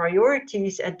identifying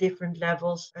priorities at different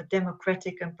levels a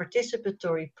democratic and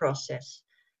participatory process.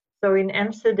 So in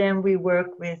Amsterdam, we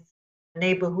work with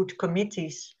neighborhood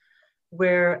committees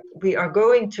where we are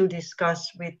going to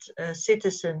discuss with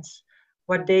citizens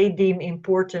what they deem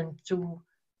important to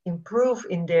improve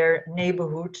in their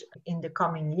neighborhood in the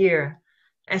coming year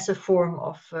as a form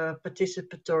of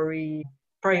participatory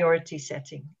priority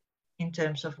setting in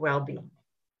terms of well-being.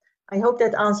 I hope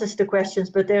that answers the questions,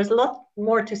 but there's a lot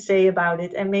more to say about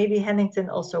it, and maybe Hennington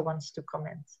also wants to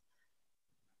comment.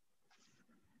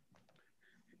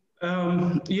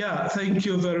 Yeah, thank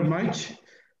you very much.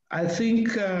 I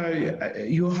think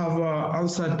you have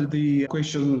answered the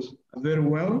questions very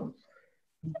well.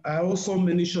 I also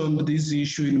mentioned this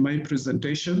issue in my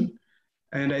presentation,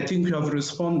 and I think you have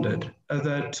responded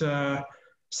that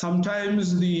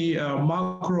sometimes the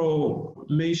macro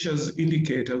measures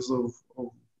indicators of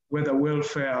whether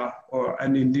welfare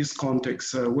and in this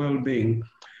context, well-being,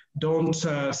 don't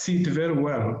sit very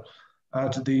well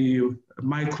at the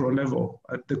micro level,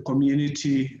 at the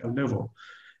community level.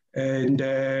 And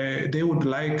they would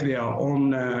like their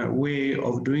own way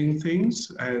of doing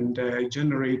things and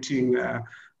generating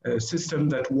a system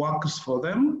that works for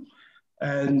them.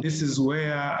 And this is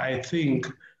where I think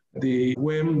the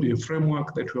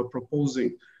framework that we're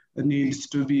proposing needs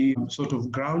to be sort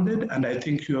of grounded. And I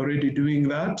think you're already doing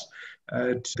that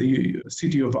at the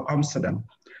city of Amsterdam.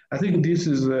 I think this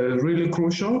is really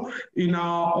crucial. In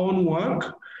our own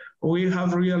work, we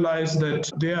have realized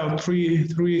that there are three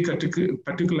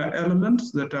particular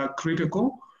elements that are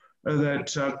critical,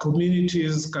 that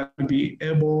communities can be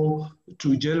able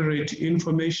to generate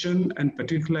information, and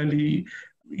particularly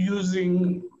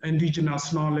using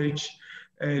indigenous knowledge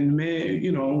and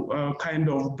kind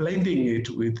of blending it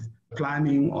with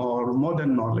planning or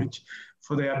modern knowledge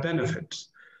for their benefit.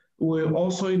 We're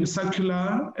also in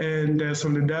circular and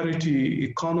solidarity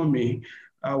economy,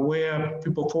 where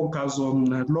people focus on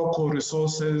local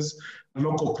resources,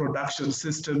 local production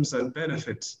systems and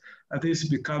benefits. This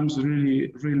becomes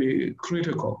really, really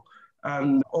critical.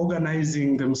 And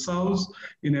organizing themselves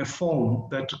in a form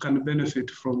that can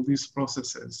benefit from these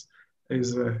processes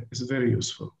is very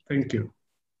useful. Thank you.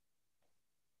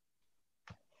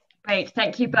 Great,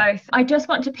 thank you both. I just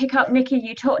want to pick up, Nicky,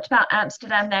 you talked about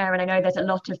Amsterdam there, and I know there's a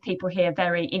lot of people here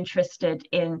very interested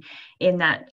in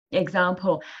that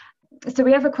example. So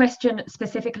we have a question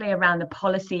specifically around the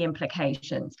policy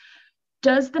implications.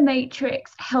 Does the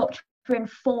matrix help to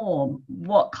inform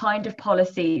what kind of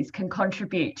policies can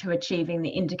contribute to achieving the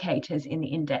indicators in the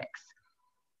index?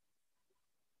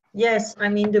 Yes, I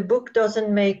mean, the book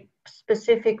doesn't make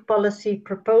specific policy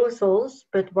proposals,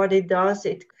 but what it does,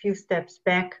 it a few steps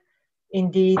back,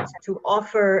 indeed, to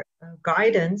offer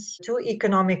guidance to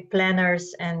economic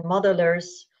planners and modelers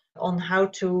on how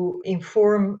to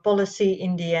inform policy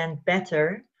in the end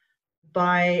better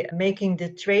by making the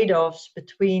trade-offs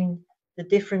between the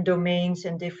different domains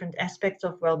and different aspects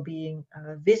of well-being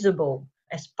visible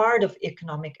as part of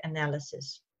economic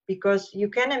analysis. Because you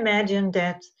can imagine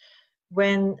that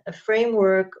when a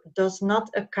framework does not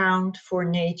account for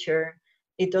nature,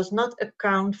 it does not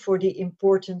account for the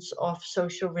importance of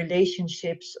social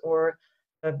relationships or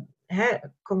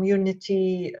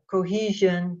community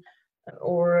cohesion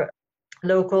or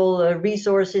local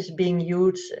resources being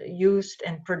used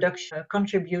and production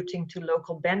contributing to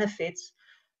local benefits,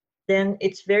 then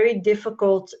it's very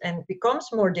difficult and becomes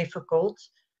more difficult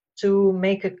to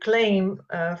make a claim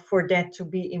for that to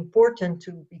be important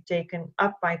to be taken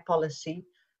up by policy,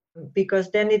 because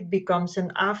then it becomes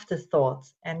an afterthought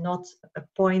and not a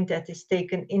point that is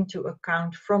taken into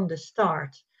account from the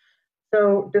start.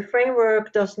 So the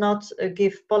framework does not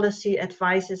give policy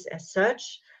advices as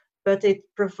such, but it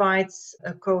provides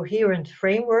a coherent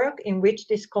framework in which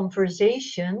this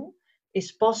conversation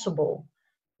is possible,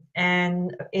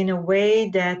 and in a way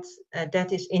that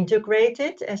that is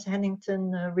integrated, as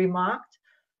Hennington remarked,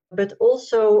 but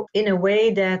also in a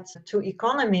way that to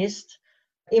economists,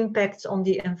 impacts on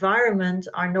the environment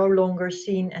are no longer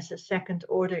seen as a second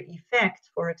order effect,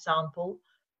 for example,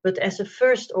 but as a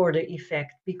first order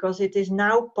effect, because it is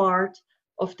now part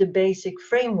of the basic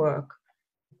framework.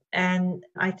 And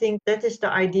I think that is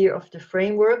the idea of the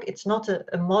framework. It's not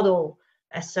a model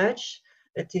as such,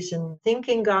 it is a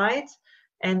thinking guide.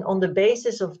 And on the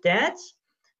basis of that,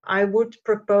 I would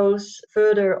propose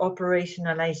further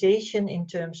operationalization in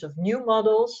terms of new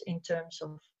models, in terms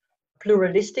of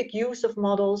pluralistic use of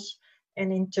models,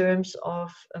 and in terms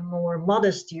of a more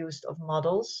modest use of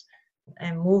models,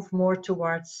 and move more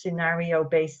towards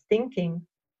scenario-based thinking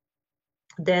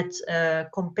that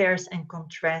compares and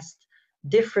contrasts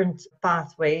different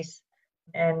pathways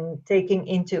and taking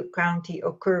into account the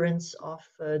occurrence of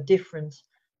different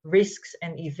risks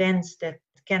and events that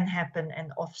can happen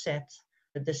and offset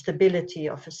the stability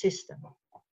of a system.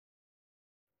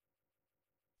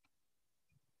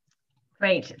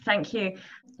 Great, thank you.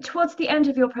 Towards the end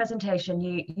of your presentation,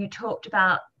 you talked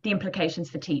about the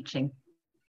implications for teaching.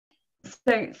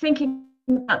 So thinking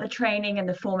about the training and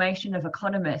the formation of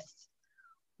economists,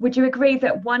 would you agree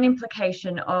that one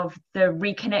implication of the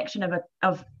reconnection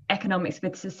of economics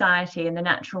with society and the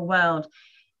natural world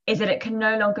is that it can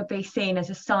no longer be seen as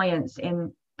a science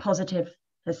in positivist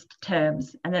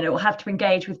terms, and that it will have to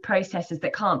engage with processes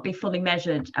that can't be fully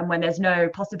measured and when there's no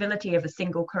possibility of a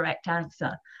single correct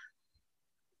answer?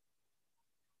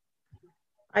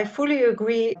 I fully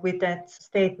agree with that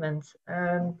statement.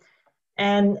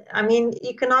 And I mean,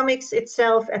 economics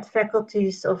itself at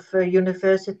faculties of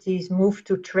universities move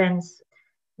to trends.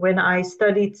 When I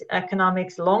studied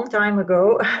economics a long time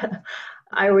ago,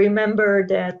 I remember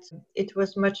that it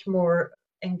was much more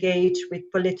engaged with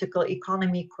political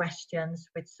economy questions,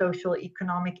 with social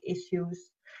economic issues,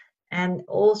 and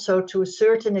also to a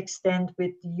certain extent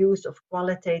with the use of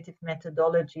qualitative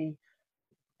methodology.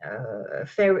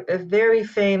 A very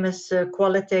famous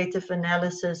qualitative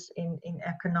analysis in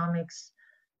economics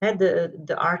had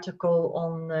the article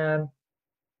on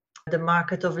The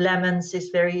market of lemons is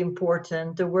very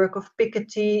important. The work of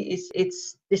Piketty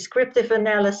it's descriptive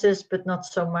analysis, but not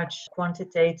so much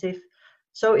quantitative.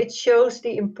 So it shows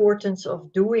the importance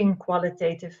of doing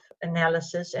qualitative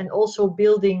analysis and also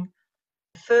building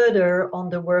further on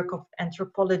the work of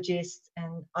anthropologists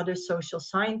and other social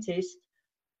scientists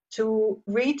to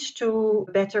reach to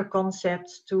better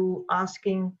concepts, to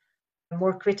asking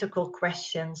more critical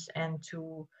questions, and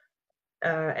to,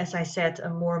 as I said, a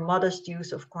more modest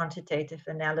use of quantitative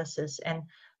analysis, and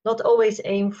not always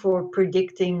aim for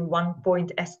predicting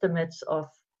 1-point estimates of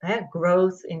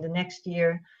growth in the next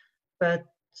year, but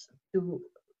to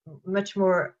much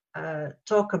more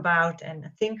talk about and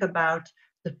think about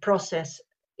the process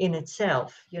in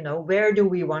itself. Where do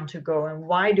we want to go and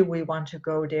why do we want to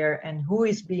go there, and who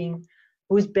is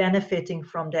benefiting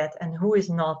from that and who is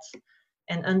not,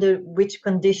 and under which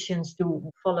conditions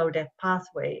to follow that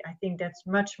pathway. I think that's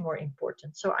much more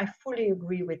important. So I fully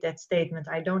agree with that statement.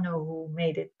 I don't know who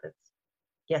made it, but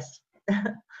yes.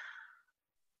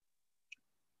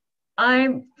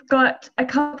 I've got a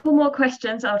couple more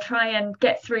questions I'll try and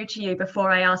get through to you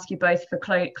before I ask you both for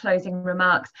closing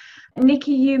remarks.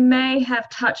 Nicky, you may have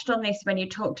touched on this when you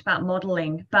talked about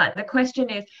modelling, but the question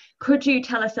is, could you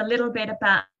tell us a little bit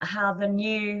about how the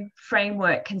new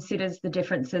framework considers the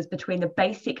differences between the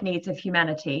basic needs of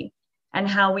humanity and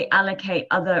how we allocate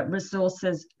other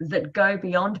resources that go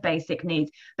beyond basic needs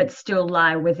but still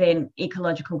lie within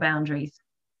ecological boundaries?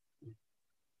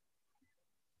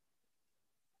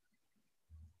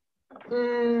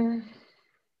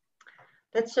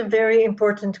 That's a very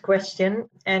important question,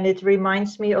 and it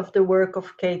reminds me of the work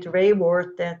of Kate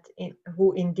Raworth,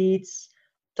 who indeed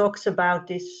talks about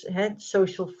this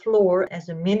social floor as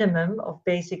a minimum of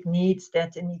basic needs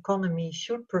that an economy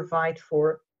should provide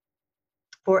for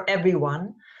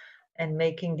everyone, and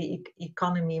making the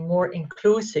economy more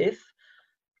inclusive.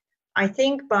 I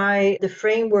think by the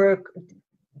framework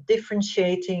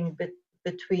differentiating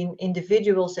between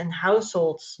individuals and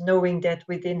households, knowing that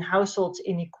within households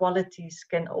inequalities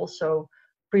can also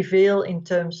prevail in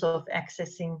terms of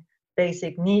accessing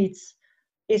basic needs,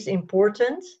 is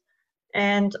important.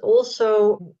 And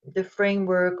also the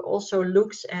framework also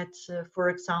looks at, for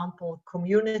example,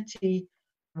 community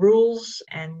rules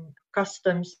and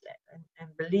customs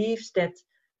and beliefs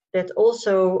that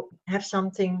also have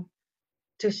something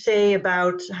to say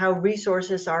about how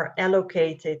resources are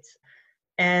allocated.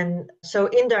 And so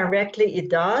indirectly it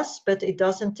does, but it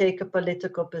doesn't take a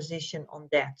political position on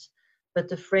that. But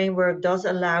the framework does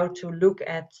allow to look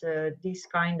at these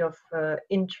kind of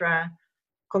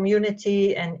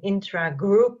intra-community and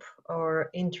intra-group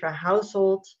or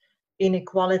intra-household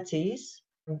inequalities.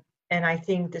 And I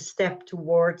think the step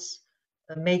towards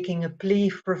making a plea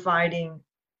providing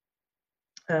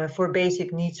for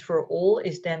basic needs for all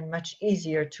is then much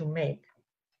easier to make.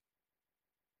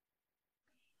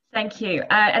 Thank you.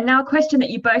 And now a question that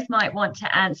you both might want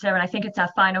to answer, and I think it's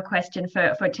our final question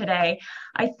for today.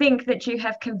 I think that you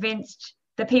have convinced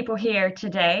the people here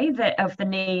today of the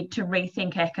need to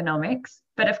rethink economics,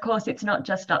 but of course it's not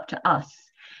just up to us.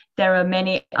 There are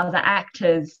many other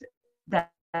actors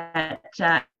that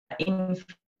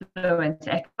influence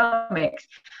economics.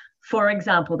 For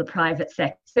example, the private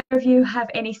sector. So if you have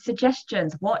any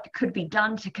suggestions, what could be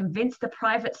done to convince the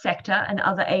private sector and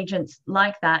other agents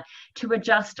like that to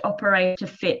adjust, operate to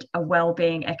fit a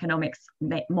well-being economics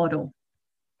model?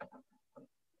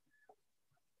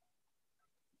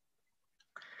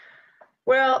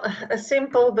 Well, a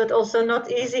simple but also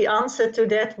not easy answer to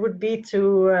that would be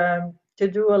to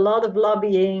do a lot of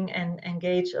lobbying and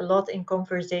engage a lot in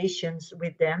conversations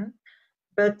with them.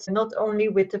 But not only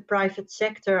with the private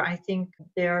sector, I think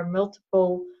there are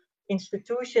multiple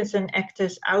institutions and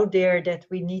actors out there that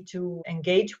we need to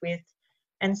engage with.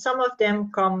 And some of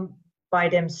them come by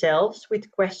themselves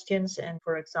with questions. And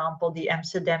for example, the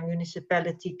Amsterdam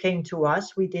municipality came to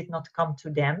us. We did not come to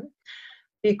them.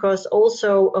 Because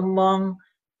also among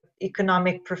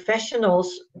economic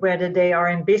professionals, whether they are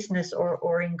in business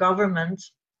or in government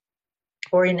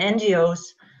or in NGOs,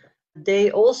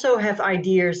 they also have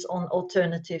ideas on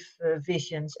alternative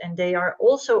visions, and they are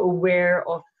also aware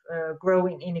of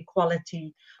growing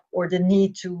inequality or the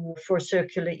need for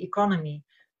circular economy.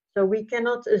 So we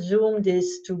cannot assume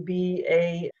this to be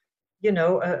a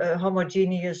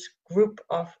homogeneous group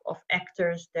of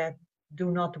actors that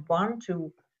do not want to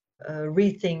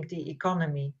rethink the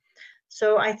economy.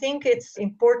 So I think it's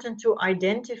important to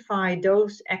identify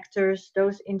those actors,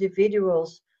 those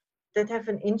individuals that have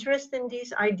an interest in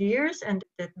these ideas and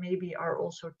that maybe are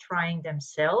also trying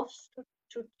themselves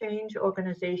to change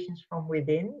organizations from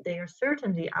within. They are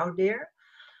certainly out there.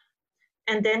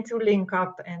 and then to link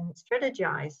up and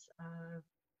strategize.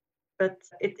 But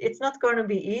it's not going to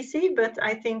be easy, but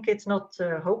I think it's not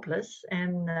hopeless.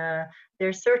 And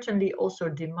there's certainly also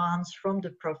demands from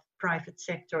the private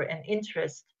sector and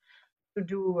interest to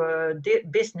do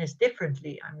business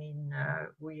differently. I mean,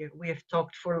 we have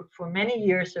talked for many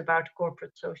years about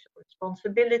corporate social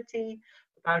responsibility,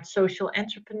 about social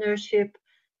entrepreneurship,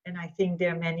 and I think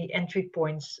there are many entry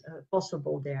points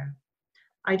possible there.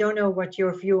 I don't know what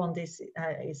your view on this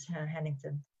is,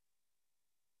 Hennington.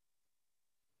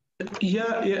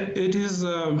 Yeah, it is.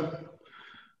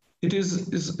 It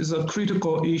is a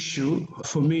critical issue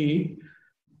for me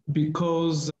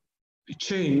because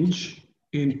change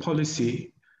in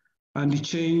policy and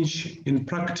change in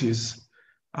practice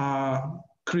are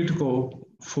critical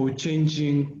for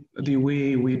changing the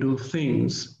way we do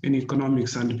things in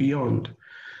economics and beyond.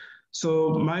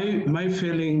 So my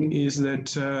feeling is that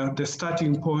the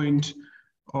starting point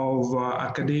of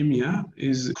academia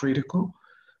is critical.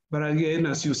 But again,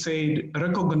 as you said,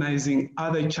 recognizing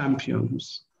other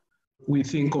champions. We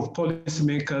think of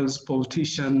policymakers,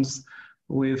 politicians,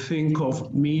 we think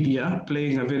of media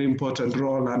playing a very important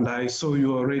role. And I saw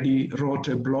you already wrote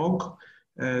a blog,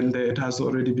 and it has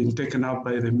already been taken up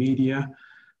by the media.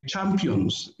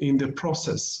 Champions in the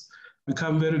process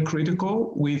become very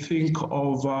critical. We think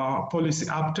of policy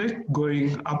uptake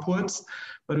going upwards,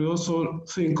 but we also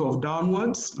think of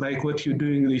downwards, like what you're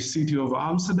doing in the city of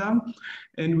Amsterdam.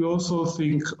 And we also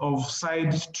think of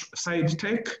side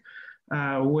tech,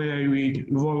 where we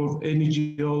involve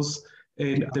NGOs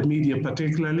and the media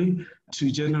particularly to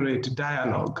generate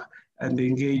dialogue and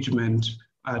engagement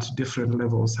at different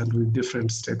levels and with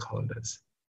different stakeholders.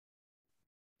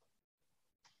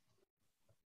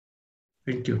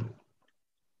 Thank you.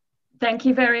 Thank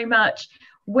you very much.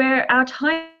 Our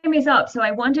time is up, so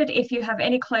I wondered if you have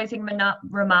any closing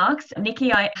remarks.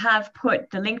 Nicky, I have put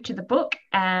the link to the book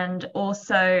and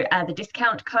also the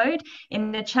discount code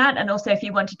in the chat, and also if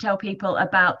you want to tell people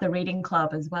about the reading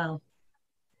club as well.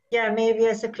 Yeah, maybe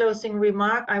as a closing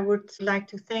remark, I would like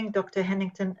to thank Dr.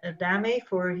 Hennington Adame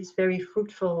for his very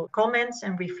fruitful comments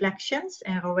and reflections,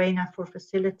 and Rowena for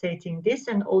facilitating this,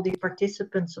 and all the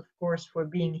participants, of course, for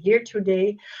being here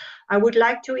today. I would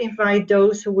like to invite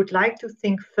those who would like to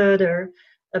think further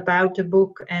about the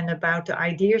book and about the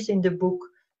ideas in the book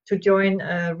to join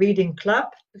a reading club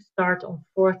to start on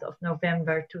 4th of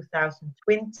November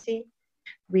 2020.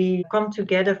 We come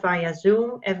together via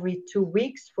Zoom every 2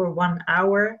 weeks for 1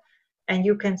 hour, and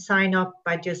you can sign up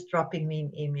by just dropping me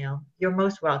an email. You're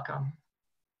most welcome.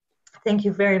 Thank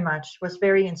you very much. It was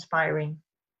very inspiring.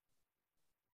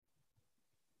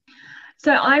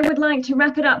 So I would like to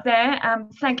wrap it up there.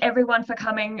 Thank everyone for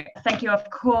coming. Thank you, of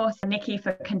course, Nicky,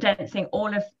 for condensing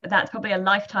all of that's probably a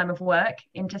lifetime of work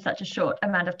into such a short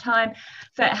amount of time.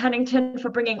 For Hennington, for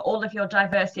bringing all of your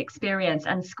diverse experience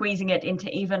and squeezing it into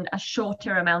even a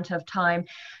shorter amount of time.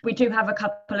 We do have a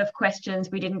couple of questions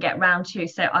we didn't get round to,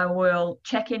 so I will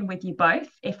check in with you both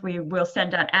if we will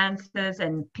send out answers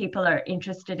and people are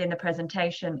interested in the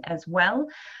presentation as well.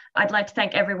 I'd like to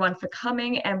thank everyone for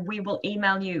coming, and we will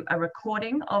email you a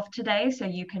recording of today so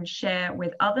you can share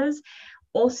with others.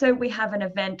 Also, we have an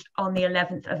event on the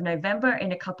 11th of November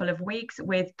in a couple of weeks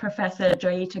with Professor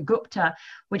Joyita Gupta,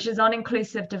 which is on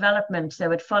inclusive development.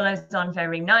 So it follows on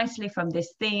very nicely from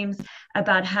these themes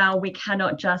about how we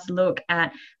cannot just look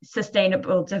at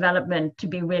sustainable development to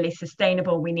be really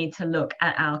sustainable. We need to look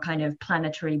at our kind of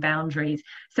planetary boundaries.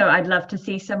 So I'd love to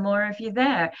see some more of you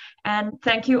there. And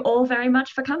thank you all very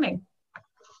much for coming.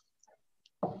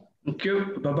 Thank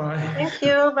you. Bye-bye. Thank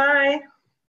you. Bye.